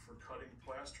tool for cutting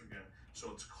plaster again. So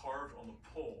it's carved on the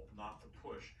pull, not the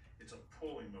push. It's a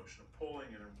pulling motion, a pulling,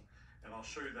 and I'll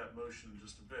show you that motion in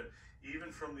just a bit.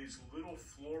 Even from these little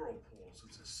floral pulls,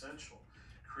 it's essential.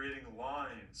 Creating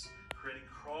lines, creating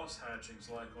cross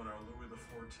hatchings like on our Louis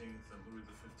XIV and Louis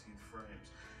XV frames,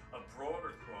 a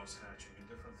broader cross hatching and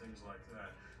different things like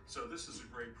that. So this is a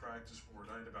great practice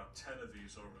board. I had about 10 of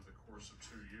these over the course of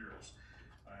 2 years.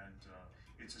 And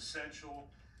it's essential,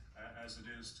 as it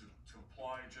is, to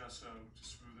apply gesso, to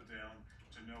smooth it down,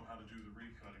 to know how to do the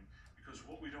recutting. Because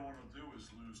what we don't want to do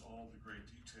is lose all the great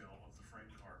detail of the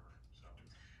frame carver.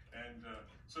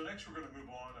 So next we're going to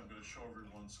move on. I'm going to show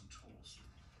everyone some tools.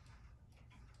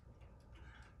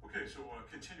 Okay, so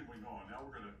continuing on, now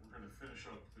we're going to finish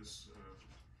up this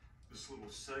little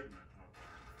segment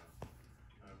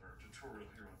of our tutorial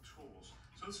here on tools.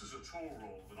 So this is a tool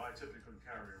roll that I typically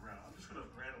carry around. I'm just going to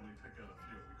randomly pick out a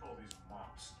few. We call these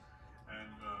mops,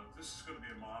 and this is going to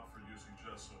be a mop for using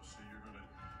gesso. So you're going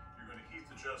to heat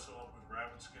the gesso up with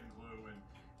rabbit skin glue,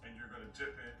 and you're going to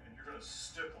dip it, and you're going to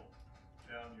stipple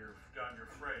down your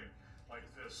frame like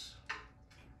this,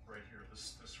 right here.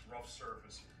 This rough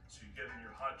surface. So you get in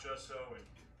your hot gesso and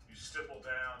you stipple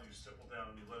down, and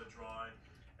you let it dry.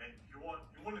 And you want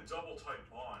a double tight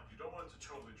bond. You don't want it to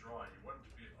totally dry. You want it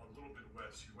to be a little bit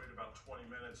wet. So you wait about 20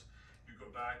 minutes. You go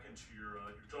back into your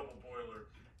double boiler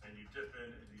and you dip in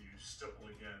and you stipple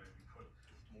again and you put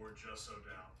more gesso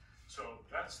down. So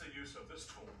that's the use of this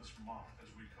tool, this mop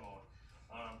as we call it.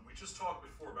 We just talked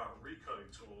before about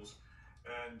recutting tools,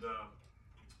 and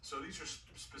so these are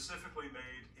specifically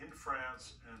made in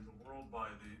France, and the world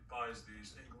buys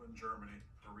these, England, Germany,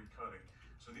 for recutting.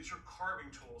 So these are carving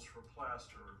tools for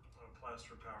plaster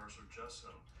powers or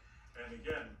gesso. And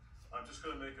again, I'm just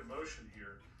going to make a motion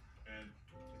here, and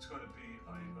it's going to be,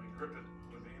 I grip it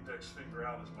with the index finger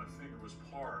out as my finger was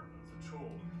part of the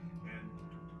tool, and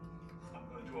I'm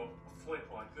going to do a flick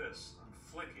like this. I'm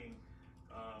flicking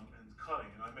and cutting,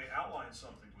 and I may outline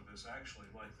something with this actually,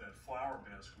 like that flower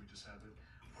basket we just had.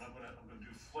 But I'm going to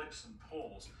do flicks and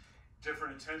pulls.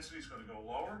 Different intensity is going to go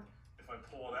lower. If I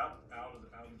pull it out of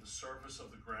the surface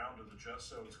of the ground of the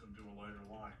gesso, it's going to do a lighter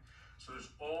line. So there's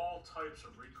all types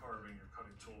of recarving or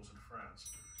cutting tools in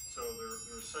France. So they're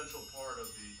an essential part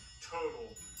of the total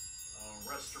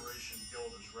restoration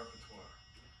gilders repertoire.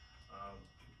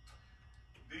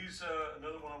 These,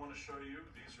 another one I want to show you.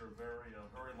 These are very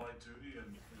light duty,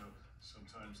 and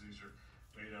sometimes these are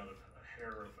made out of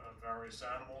hair of various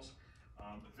animals.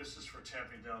 This is for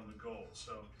tamping down the gold.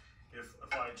 So if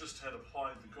I just had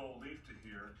applied the gold leaf to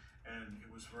here and it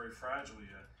was very fragile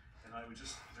yet, and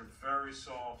they're very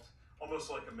soft, almost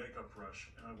like a makeup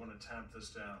brush, and I want to tamp this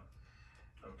down.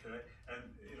 Okay, and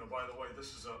by the way,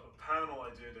 this is a panel I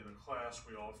did in a class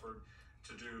we offered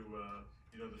to do,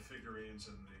 the figurines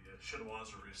in the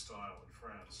chinoiserie style in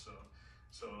France.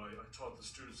 So I taught the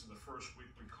students in the first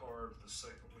week we carved, the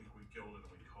second week we gilded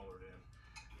and we colored in.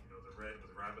 The red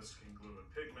with rabbit skin glue and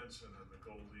pigments, and then the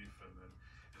gold leaf, and then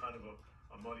kind of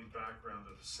a muddy background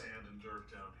of sand and dirt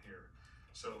down here.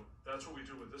 So that's what we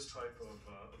do with this type of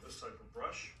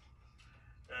brush.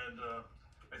 And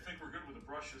I think we're good with the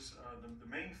brushes. The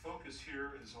main focus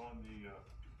here is on the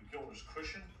gilder's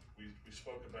cushion. we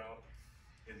spoke about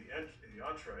in the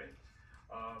entree.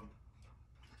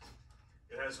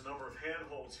 It has a number of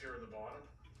handholds here in the bottom.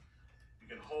 You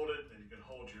can hold it, and you can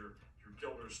hold your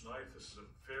gilder's knife. This is a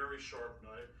very sharp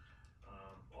knife.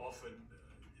 Often,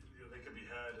 they can be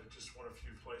had at just one of a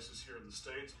few places here in the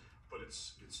States, but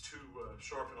it's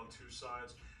sharpened on two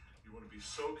sides. You want to be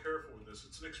so careful with this.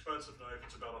 It's an expensive knife.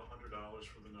 It's about $100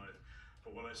 for the knife.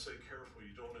 But when I say careful,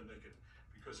 you don't want to nick it,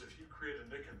 because if you create a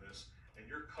nick in this and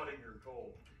you're cutting your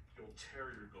gold, you'll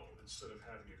tear your gold instead of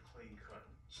having a clean cut.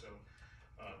 So.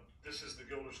 This is the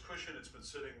gilder's cushion. It's been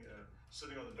sitting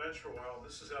on the bench for a while.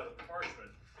 This is out of parchment.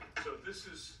 So this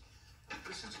is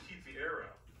to keep the air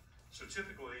out. So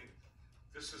typically,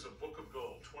 this is a book of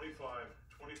gold, 25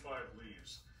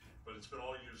 leaves, but it's been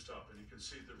all used up. And you can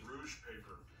see the rouge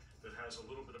paper that has a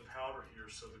little bit of powder here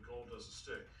so the gold doesn't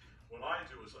stick. What I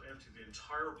do is I empty the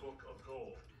entire book of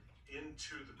gold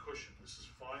into the cushion. This is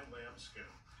fine lambskin.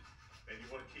 And you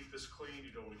want to keep this clean,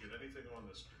 you don't want to get anything on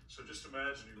this. So just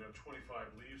imagine you have 25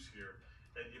 leaves here,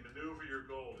 and you maneuver your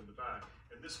gold in the back,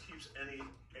 and this keeps any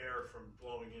air from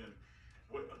blowing in.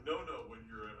 A no-no when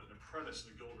you're an apprentice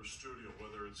in a gilder studio,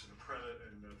 whether it's an apprentice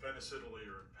in Venice, Italy,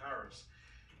 or in Paris,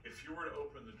 if you were to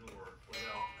open the door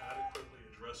without adequately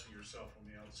addressing yourself on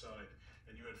the outside,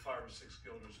 and you had 5 or 6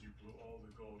 gilders and you blew all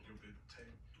the gold, you'll be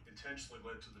intentionally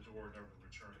led to the door and never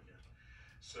return again.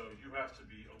 So you have to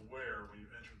be aware when you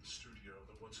enter the studio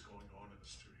that what's going on in the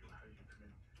studio, how you come in,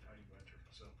 how you enter.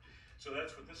 So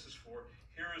that's what this is for.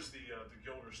 Here is the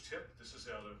gilder's tip. This is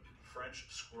out of French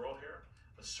squirrel hair,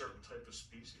 a certain type of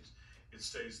species.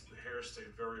 The hairs stay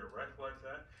very erect like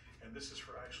that. And this is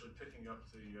for actually picking up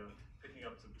the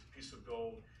piece of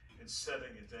gold and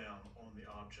setting it down on the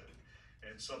object.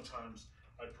 And sometimes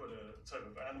I put a type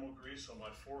of animal grease on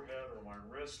my forehead or my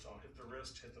wrist. I'll hit the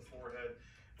wrist, hit the forehead,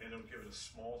 and it'll give it a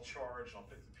small charge. I'll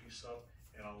pick the piece up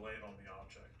and I'll lay it on the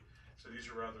object. So these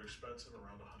are rather expensive,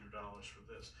 around $100 for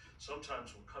this.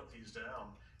 Sometimes we'll cut these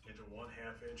down into 1/2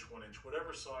 inch, 1 inch,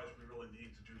 whatever size we really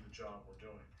need to do the job we're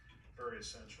doing. Very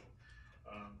essential.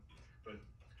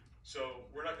 So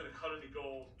we're not going to cut any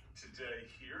gold today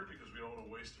here because we don't want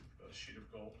to waste a sheet of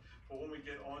gold. But when we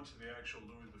get onto the actual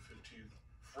Louis XV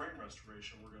frame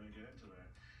restoration, we're going to get into that.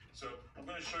 So I'm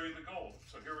going to show you the gold.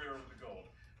 So here we are with the gold.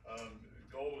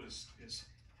 Gold is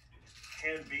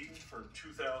hand beaten for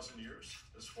 2,000 years,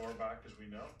 as far back as we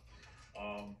know.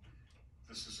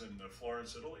 This is in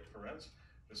Florence, Italy, Firenze.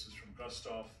 This is from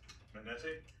Gustave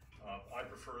Manetti. I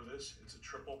prefer this. It's a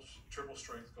triple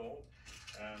strength gold,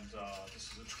 and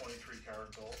this is a 23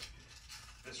 karat gold.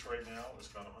 This right now is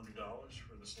about $100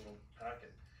 for this little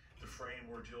packet. The frame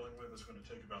we're dealing with is going to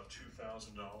take about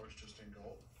 $2,000 just in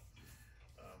gold.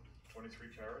 23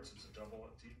 carats. It's a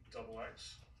deep double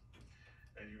X.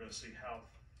 And you're going to see how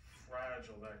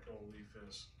fragile that gold leaf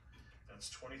is. That's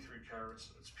 23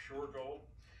 carats. It's pure gold,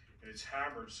 and it's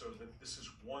hammered so that this is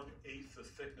 1/8 the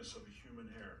thickness of a human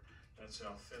hair. That's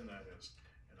how thin that is.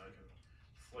 And I can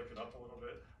flick it up a little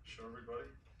bit, show everybody.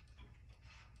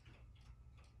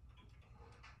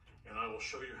 And I will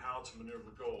show you how to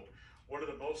maneuver gold. One of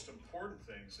the most important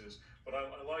things is, but I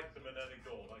like the Manetti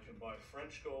gold. I can buy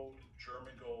French gold,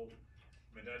 German gold,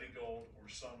 Manetti gold, or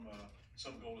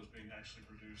some gold is being actually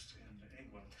produced in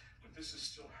England. But this is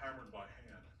still hammered by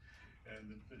hand.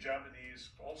 And the Japanese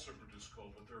also produce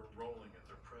gold, but they're rolling it.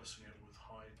 They're pressing it with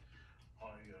high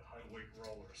weight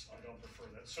rollers. I don't prefer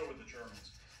that. So are the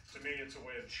Germans. To me, it's a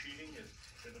way of cheating.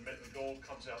 The gold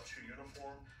comes out too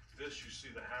uniform. This, you see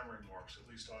the hammering marks, at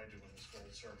least I do in this gold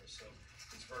service. So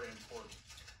it's very important.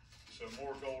 So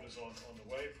more gold is on the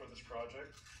way for this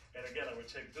project. And again, I would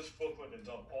take this booklet and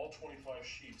dump all 25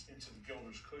 sheets into the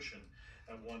gilder's cushion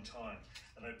at one time.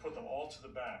 And I'd put them all to the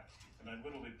back. And I'd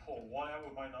literally pull one out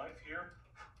with my knife here,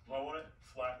 blow on it,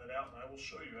 flatten it out, and I will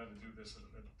show you how to do this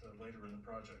later in the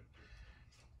project.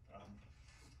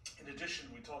 In addition,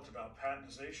 we talked about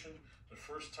patinization. The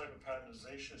first type of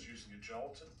patinization is using a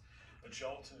gelatin. A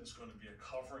gelatin is going to be a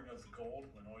covering of the gold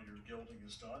when all your gilding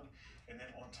is done. And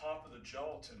then on top of the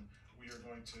gelatin,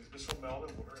 this will melt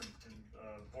in water, in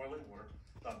boiling water,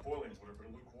 not boiling water, but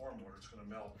lukewarm water. It's going to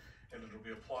melt, and it'll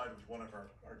be applied with one of our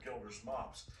gilder's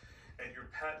mops. And your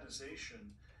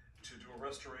patinization, to do a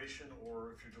restoration,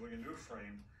 or if you're doing a new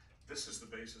frame, this is the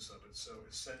basis of it. So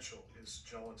essential is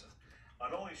gelatin.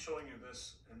 I'm only showing you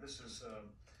this, and this is,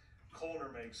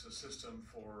 Kollner makes a system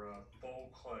for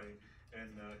bowl clay,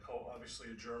 and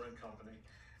obviously a German company.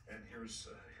 And here's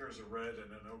a red and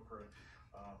an ochre.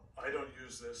 I don't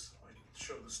use this. I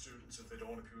show the students, if they don't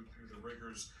want to go through the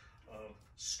rigors of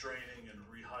straining and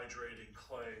rehydrating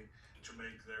clay to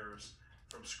make theirs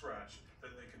from scratch,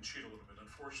 then they can cheat a little bit.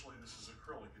 Unfortunately, this is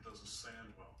acrylic. It doesn't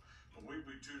sand well. but we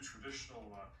do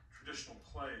traditional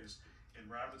clays in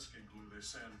rabbit skin glue. They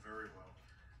sand very well.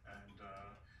 And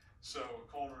so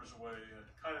Colner is a way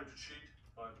kind of to cheat,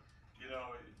 but you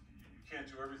know, you can't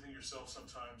do everything yourself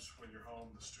sometimes when you're home.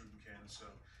 The student can, so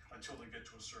until they get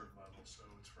to a certain level, so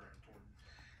it's very important.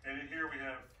 And in here we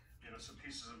have, you know, some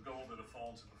pieces of gold that have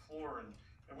fallen to the floor, and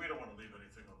we don't want to leave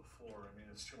anything on the floor. I mean,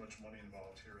 it's too much money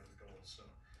involved here in the gold, so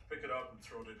pick it up and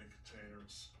throw it in a container.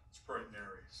 It's bright and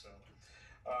airy. So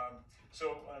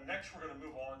next we're going to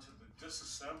move on to the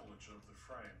disassemblage of the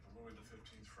frame, the Louis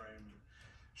XV frame, and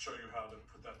show you how to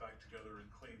put that back together and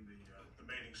clean the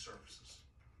mating surfaces.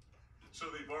 So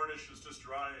the varnish is just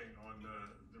drying on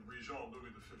the Regent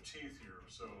Louis XV here.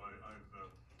 So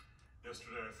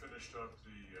yesterday I finished up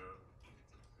the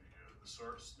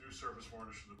new surface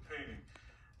varnish of the painting.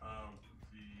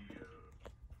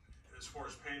 As far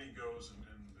as painting goes and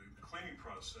the cleaning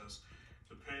process,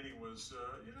 the painting was,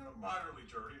 you know, moderately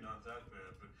dirty, not that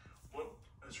bad, but what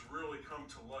has really come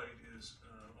to light is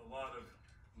a lot of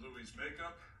Louis's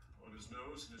makeup on his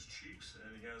nose and his cheeks,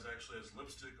 and he actually has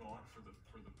lipstick on for the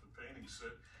painting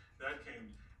sit. That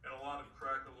came, and a lot of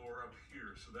craquelure up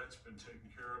here, so that's been taken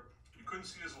care of. You couldn't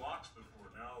see his locks before.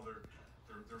 Now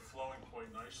they're flowing quite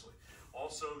nicely.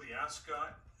 Also the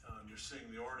ascot, you're seeing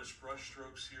the artist brush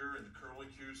strokes here and the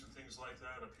curlicues and things like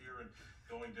that up here and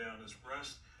going down his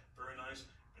breast. Very nice.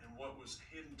 And what was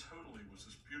hidden totally was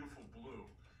this beautiful blue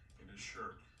in his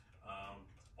shirt.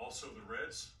 Also the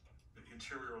reds, the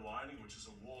interior lining, which is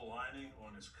a wool lining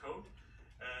on his coat,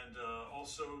 and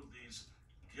also these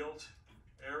gilt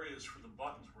areas for the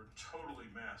buttons were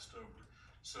totally masked over.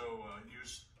 So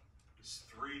used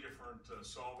three different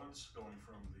solvents, going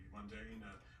from the mundane,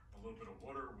 a little bit of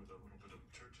water with a little bit of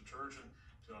detergent,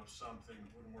 to something a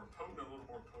little more potent,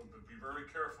 but be very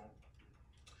careful.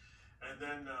 And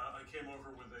then I came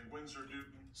over with a Winsor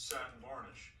Newton satin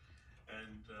varnish.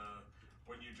 And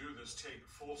when you do this, take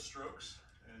full strokes,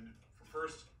 and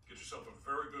first get yourself a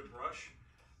very good brush.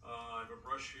 I have a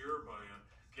brush here by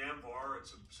Gamvar.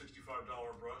 It's a $65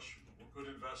 brush, good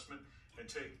investment, and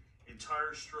take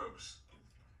entire strokes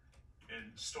and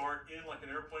start in like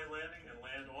an airplane landing and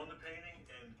land on the painting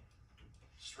and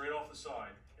straight off the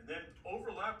side. And then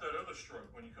overlap that other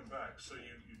stroke when you come back, so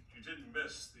you didn't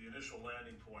miss the initial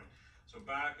landing point. So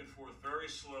back and forth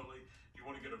very slowly. You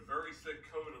want to get a very thick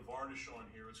coat of varnish on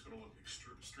here. It's going to look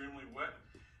extremely wet.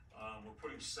 We're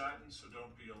putting satin, so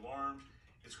don't be alarmed.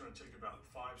 It's going to take about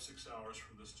 5-6 hours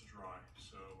for this to dry.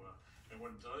 So, and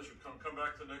when it does, you'll come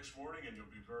back the next morning and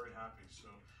you'll be very happy. So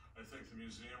I think the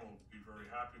museum will be very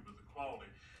happy with the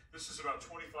quality. This is about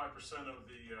 25% of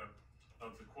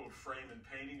the quote frame and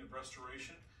painting and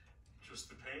restoration,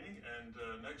 just the painting. And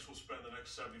next we'll spend the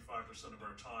next 75% of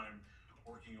our time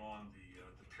working on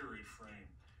the period frame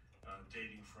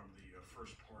dating from the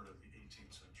first part of the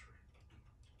 18th century.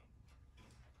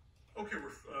 Okay,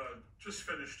 we're just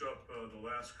finished up the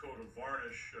last coat of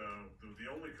varnish, the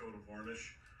only coat of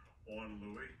varnish on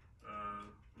Louis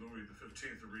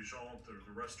XV, the Regent,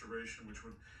 the restoration, which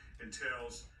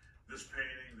entails this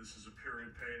painting. This is a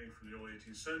period painting from the early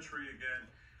 18th century again.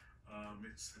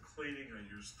 It's the cleaning. I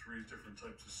used 3 different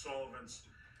types of solvents,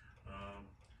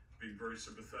 being very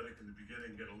sympathetic in the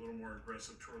beginning, get a little more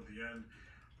aggressive toward the end.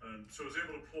 So I was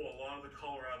able to pull a lot of the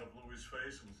color out of Louis's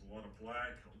face. It was a lot of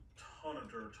black, a ton of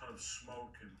dirt, a ton of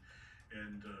smoke,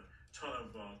 and ton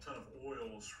of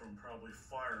oils from probably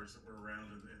fires that were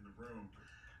around in the room.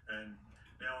 And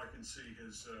now I can see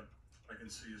his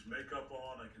makeup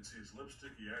on. I can see his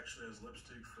lipstick. He actually has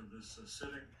lipstick for this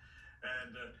sitting, and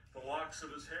the locks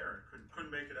of his hair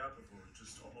couldn't make it out before,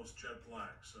 just almost jet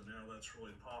black. So now that's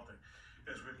really popping.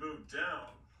 As we move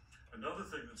down, another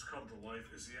thing that's come to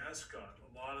life is the ascot.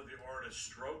 A lot of the artist's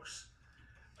strokes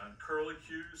and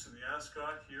curlicues in the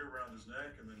ascot here around his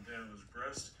neck and then down his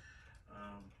breast.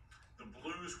 The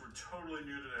blues were totally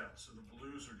muted out, so the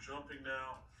blues are jumping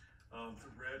now. The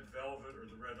red velvet, or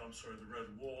the red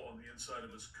wool on the inside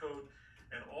of his coat,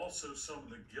 and also some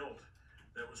of the gilt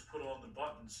that was put on the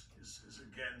buttons is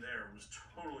again there. It was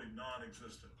totally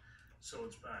non-existent, so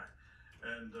it's back.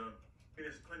 And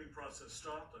his cleaning process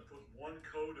stopped. I put 1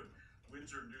 coat of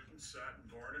Winsor Newton satin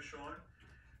varnish on,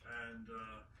 and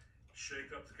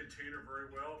shake up the container very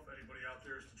well. If anybody out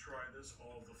there is to try this,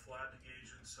 all of the flattening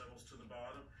agent settles to the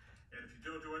bottom. And if you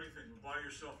don't do anything, buy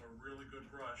yourself a really good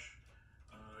brush.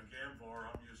 Gamvar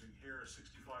I'm using here, a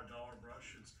 $65 brush.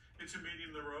 It's a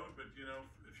medium the road, but you know,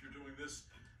 if you're doing this,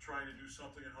 trying to do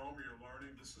something at home or you're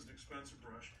learning, this is an expensive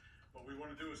brush. What we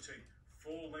want to do is take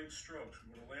full length strokes.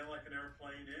 We want to land like an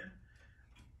airplane in,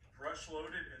 brush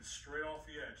loaded and straight off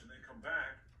the edge, and then come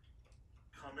back,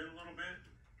 come in a little bit,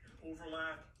 and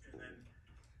overlap, and then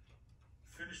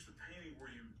finish the painting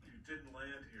where you didn't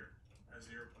land here as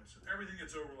the airplane. So everything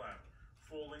gets overlapped.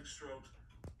 Full length strokes,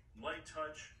 light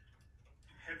touch,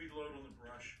 heavy load on the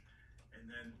brush, and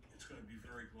then it's going to be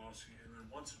very glossy. And then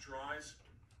once it dries,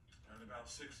 in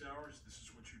about 6 hours, this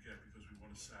is what you get because we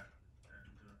want it sat.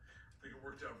 And I think it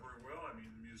worked out very well. I mean,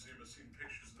 the museum has seen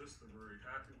pictures of this. They're very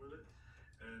happy with it.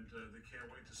 And they can't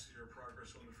wait to see our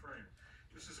progress on the frame.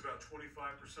 This is about 25%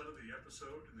 of the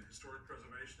episode in the Historic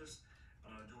Preservationist,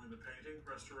 doing the painting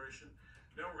restoration.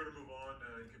 Now we're going to move on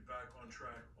and get back on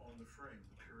track on the frame,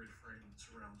 the period frame that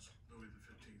surrounds Louis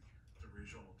XV, the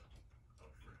Regent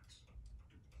of France.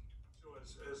 So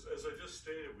as I just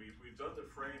stated, we've done the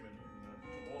frame in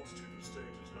a multitude of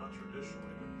stages, not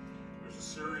traditionally, but there's a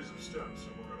series of steps,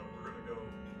 and we're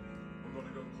going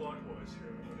to go clockwise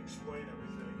here. I'm going to explain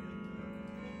everything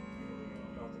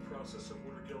about the process of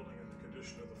water gilding and the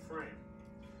condition of the frame.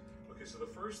 Okay, so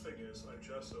the first thing is I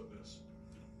gessoed this.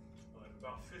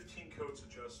 About 15 coats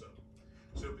of gesso.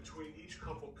 So between each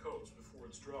couple coats before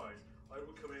it's dried, I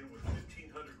would come in with 1500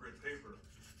 grit paper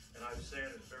and I've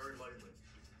sanded very lightly.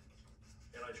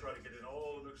 And I try to get in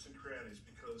all the nooks and crannies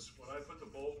because when I put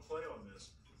the bold clay on this,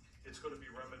 it's going to be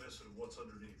reminiscent of what's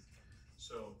underneath.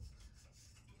 So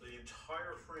the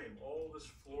entire frame, all this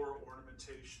floral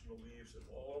ornamentation, the leaves have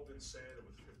all been sanded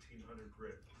with 1500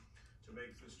 grit to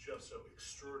make this gesso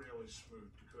extraordinarily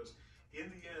smooth, because in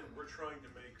the end, we're trying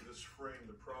to make this frame,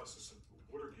 the process of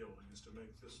water gilding is to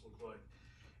make this look like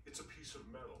it's a piece of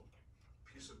metal,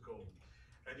 piece of gold.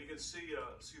 And you can see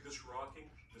this rocking.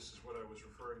 This is what I was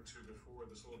referring to before,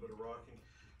 this little bit of rocking.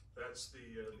 That's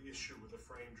the issue with the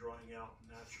frame drying out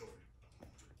naturally.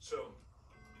 So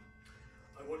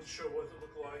I wanted to show what it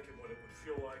looked like and what it would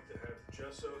feel like to have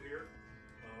gesso here,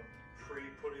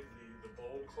 pre-putting the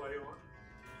bold clay on.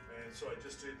 And so I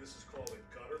just did, this is called a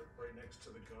gutter, right next to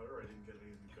the gutter. I didn't get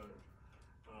any in the gutter.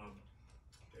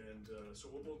 So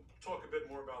we'll talk a bit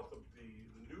more about the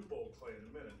new bold clay in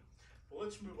a minute. But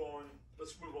let's move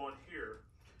on here,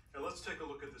 and let's take a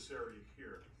look at this area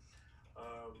here.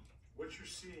 What you're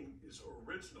seeing is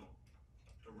original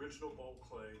bold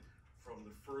clay from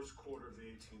the first quarter of the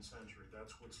 18th century.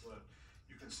 That's what's left.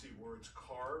 You can see where it's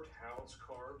carved, how it's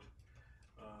carved,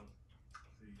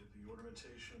 the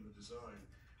ornamentation, the design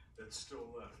that's still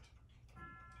left.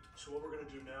 So what we're going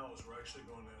to do now is we're actually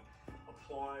going to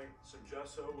apply some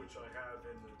gesso, which I have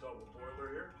in the double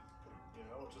boiler here,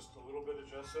 just a little bit of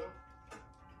gesso.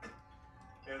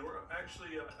 And we're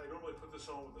actually, I normally put this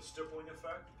on with a stippling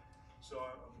effect. So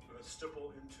I'm going to stipple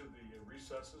into the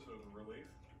recesses of the relief.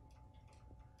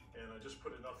 And I just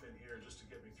put enough in here just to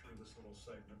get me through this little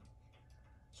segment.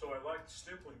 So I like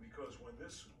stippling because when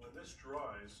this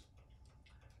dries,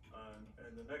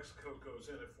 and the next coat goes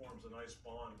in, it forms a nice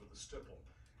bond with the stipple.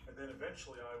 And then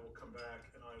eventually I will come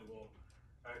back and I will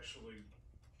actually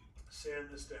sand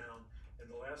this down, and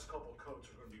the last couple coats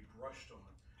are going to be brushed on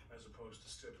as opposed to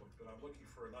stippling. But I'm looking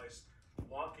for a nice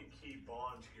lock and key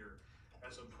bond here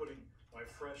as I'm putting my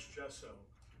fresh gesso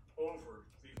over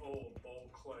the old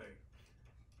bold clay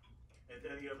and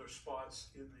any other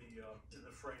spots in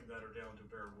the frame that are down to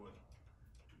bare wood.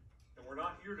 And we're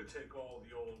not here to take all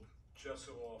the old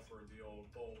gesso off or the old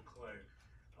bold clay.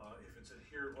 If it's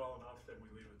adhered well enough, then we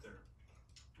leave it there.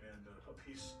 And a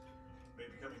piece may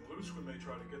be becoming loose, we may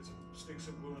try to stick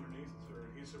some glue underneath or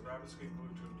adhesive rabbit skin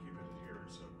glue to keep it adhered.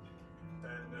 So,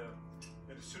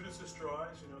 and as soon as this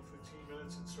dries, 15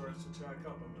 minutes, it starts to tack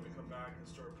up. I'm going to come back and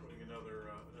start putting another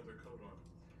coat on.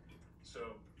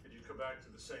 So, and you come back to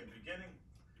the same beginning,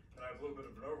 and I have a little bit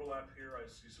of an overlap here. I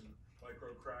see some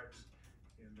micro cracks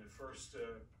in the first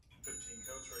 15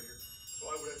 coats right here. So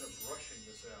I would end up brushing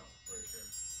this out right here,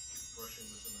 brushing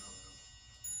this amount out.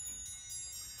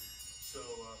 So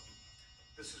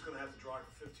this is going to have to dry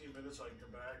for 15 minutes. I can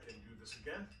come back and do this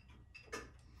again.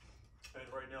 And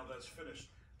right now that's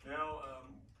finished. Now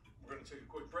we're going to take a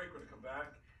quick break. We're going to come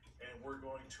back and we're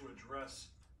going to address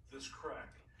this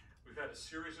crack. We've had a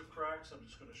series of cracks. I'm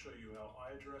just going to show you how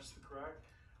I address the crack.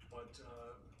 But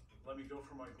let me go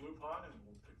for my glue pot and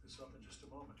we'll pick this up in just a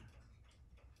moment.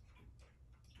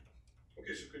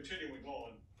 Okay, so continuing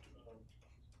on,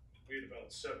 we had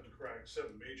about 7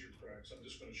 major cracks. I'm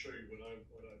just going to show you what I've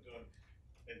done.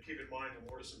 And keep in mind, the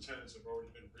mortise and tenons have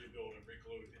already been rebuilt and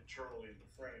reglued internally in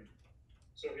the frame.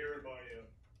 So here in my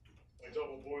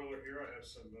double boiler here, I have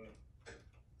some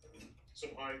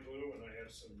high glue, and I have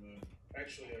some.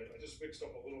 Actually, I just mixed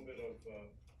up a little bit of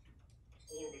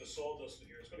sawdust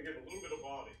in here. It's going to give a little bit of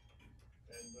body,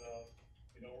 and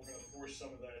we're going to force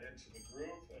some of that into the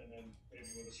groove, and then maybe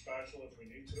with a spatula if we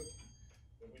need to.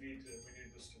 But we need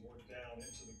this to work down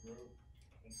into the groove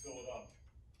and fill it up.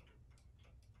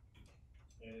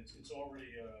 and it's already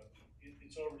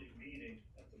meeting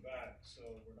at the back, so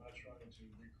we're not trying to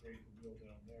recreate the wheel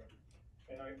down there.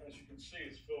 And as you can see,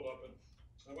 it's filled up, and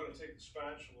I'm going to take the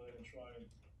spatula and try and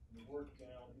work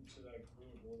down into that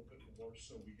groove a little bit more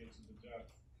so we get to the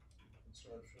depth and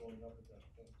start filling up at that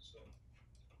point. So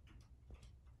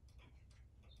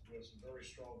we have some very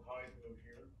strong hide glue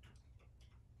here.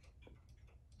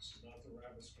 This is not the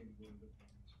rabbit skin glue that we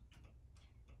use.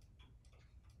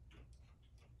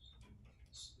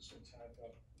 So this will tack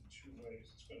up in two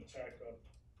ways. It's going to tack up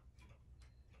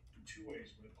in two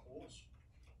ways when it cools.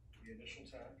 The initial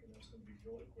tack, and that's going to be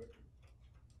really quick.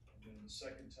 And then the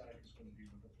second tack is going to be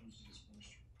when it loses its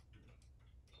moisture.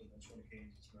 So that's when it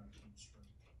gains its maximum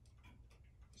strength.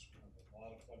 This will have a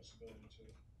lot of flexibility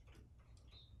to it.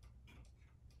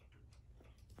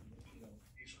 You know,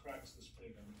 these cracks this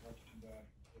big, I'm going to have to come back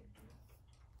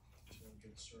until it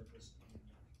gets surfaced, and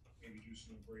maybe do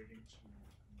some abrading to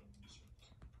the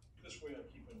surface. This way I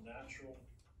keep a natural,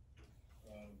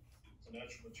 the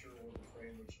natural material of the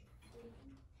frame, which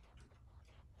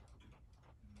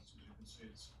see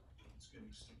it's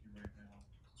getting sticky right now.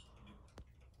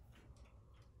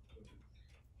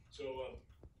 So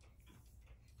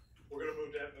we're going to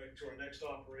move that back to our next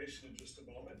operation in just a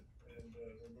moment, and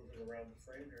we're moving around the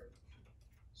frame here.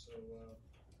 So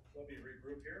let me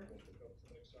regroup here. We'll pick up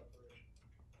the next operation.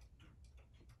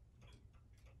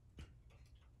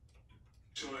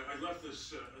 So I left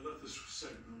this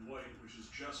segment in white, which is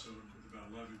gessoed with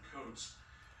about 11 coats.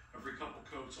 Every couple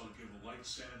coats, I'll give a light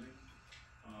sanding.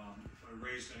 If I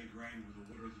raised any grain with the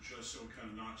wood or the gesso, it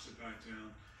kind of knocks it back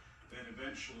down. Then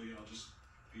eventually I'll just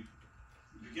be,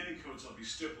 the beginning coats I'll be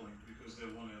stippling because they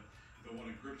want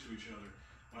to grip to each other.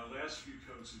 My last few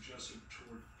coats of gesso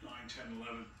toward 9, 10,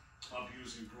 11, I'll be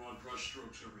using broad brush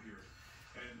strokes over here.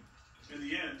 And in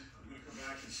the end, I'm going to come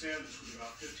back and sand this with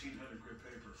about 1500 grit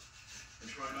paper and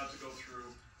try not to go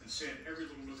through and sand every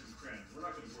little nook and cranny. We're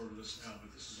not going to go over this now,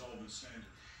 but this has all been sanded.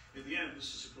 In the end, this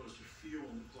is supposed to feel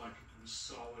and look like it was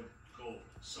solid gold,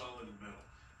 solid metal.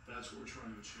 That's what we're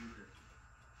trying to achieve here.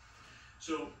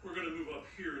 So we're going to move up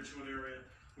here into an area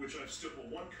which I've stippled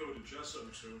one coat of gesso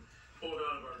to, pull it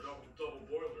out of our double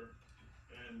boiler,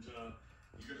 and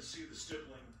you're going to see the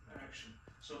stippling action.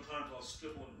 Sometimes I'll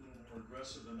stipple it a little more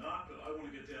aggressive than not, but I want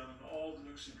to get down in all the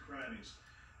nooks and crannies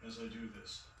as I do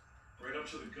this. Right up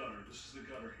to the gutter. This is the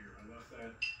gutter here. I left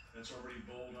that. That's already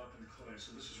bowled up in clay.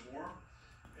 So this is warm.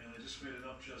 And I just made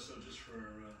enough gesso just for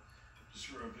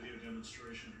a video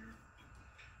demonstration here.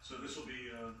 So this will be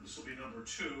number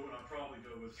 2, and I'll probably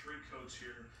go with 3 coats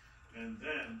here, and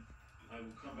then I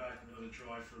will come back and let it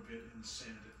dry for a bit and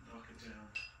sand it, knock it down.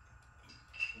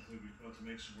 Hopefully we've got to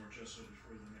make some more gesso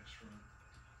before the next run.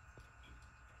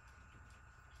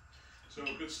 So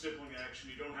good stippling action.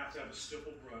 You don't have to have a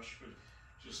stipple brush, but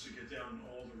just to get down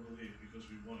all the relief, because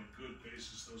we want a good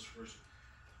basis those first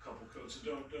couple coats. And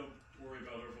don't worry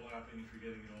about overlapping if you're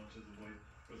getting it onto the white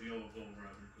or the yellow bowl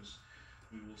rather, because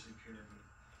we will take care of it.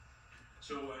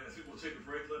 So I think we'll take a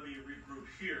break. Let me regroup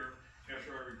here.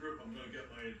 After I regroup, I'm going to get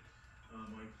my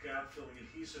my gap filling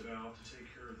adhesive out to take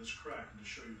care of this crack and to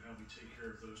show you how we take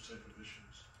care of those type of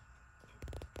issues.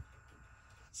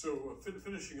 So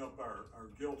finishing up our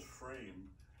gilt frame,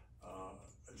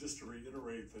 just to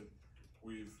reiterate that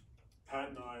we've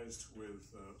patinized with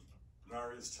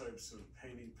various types of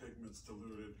painting pigments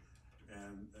diluted,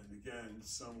 and again,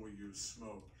 some we use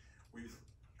smoke. We've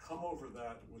come over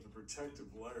that with a protective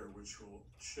layer which will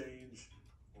change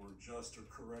or adjust or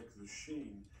correct the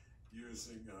sheen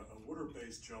using a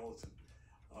water-based gelatin.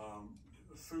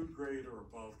 Food grade or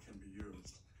above can be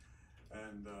used.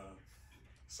 And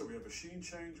so we have a sheen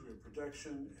change, we have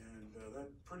protection, and that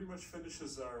pretty much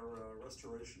finishes our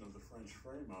restoration of the French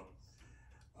frame up.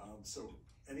 So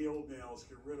any old nails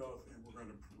get rid of, and we're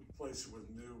going to replace it with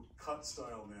new cut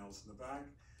style nails in the back.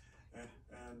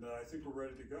 And I think we're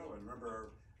ready to go. And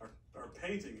remember, our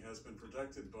painting has been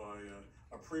protected by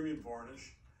a premium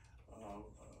varnish,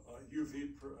 a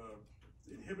UV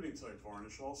inhibiting type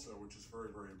varnish also, which is very,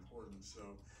 very important.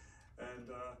 So,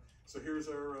 so here's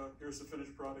the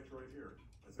finished product right here.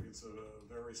 I think it's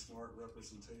a very smart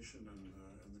representation,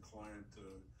 and the client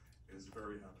is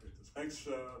very happy with this. Thanks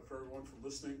for everyone for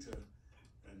listening to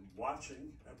and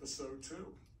watching episode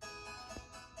 2.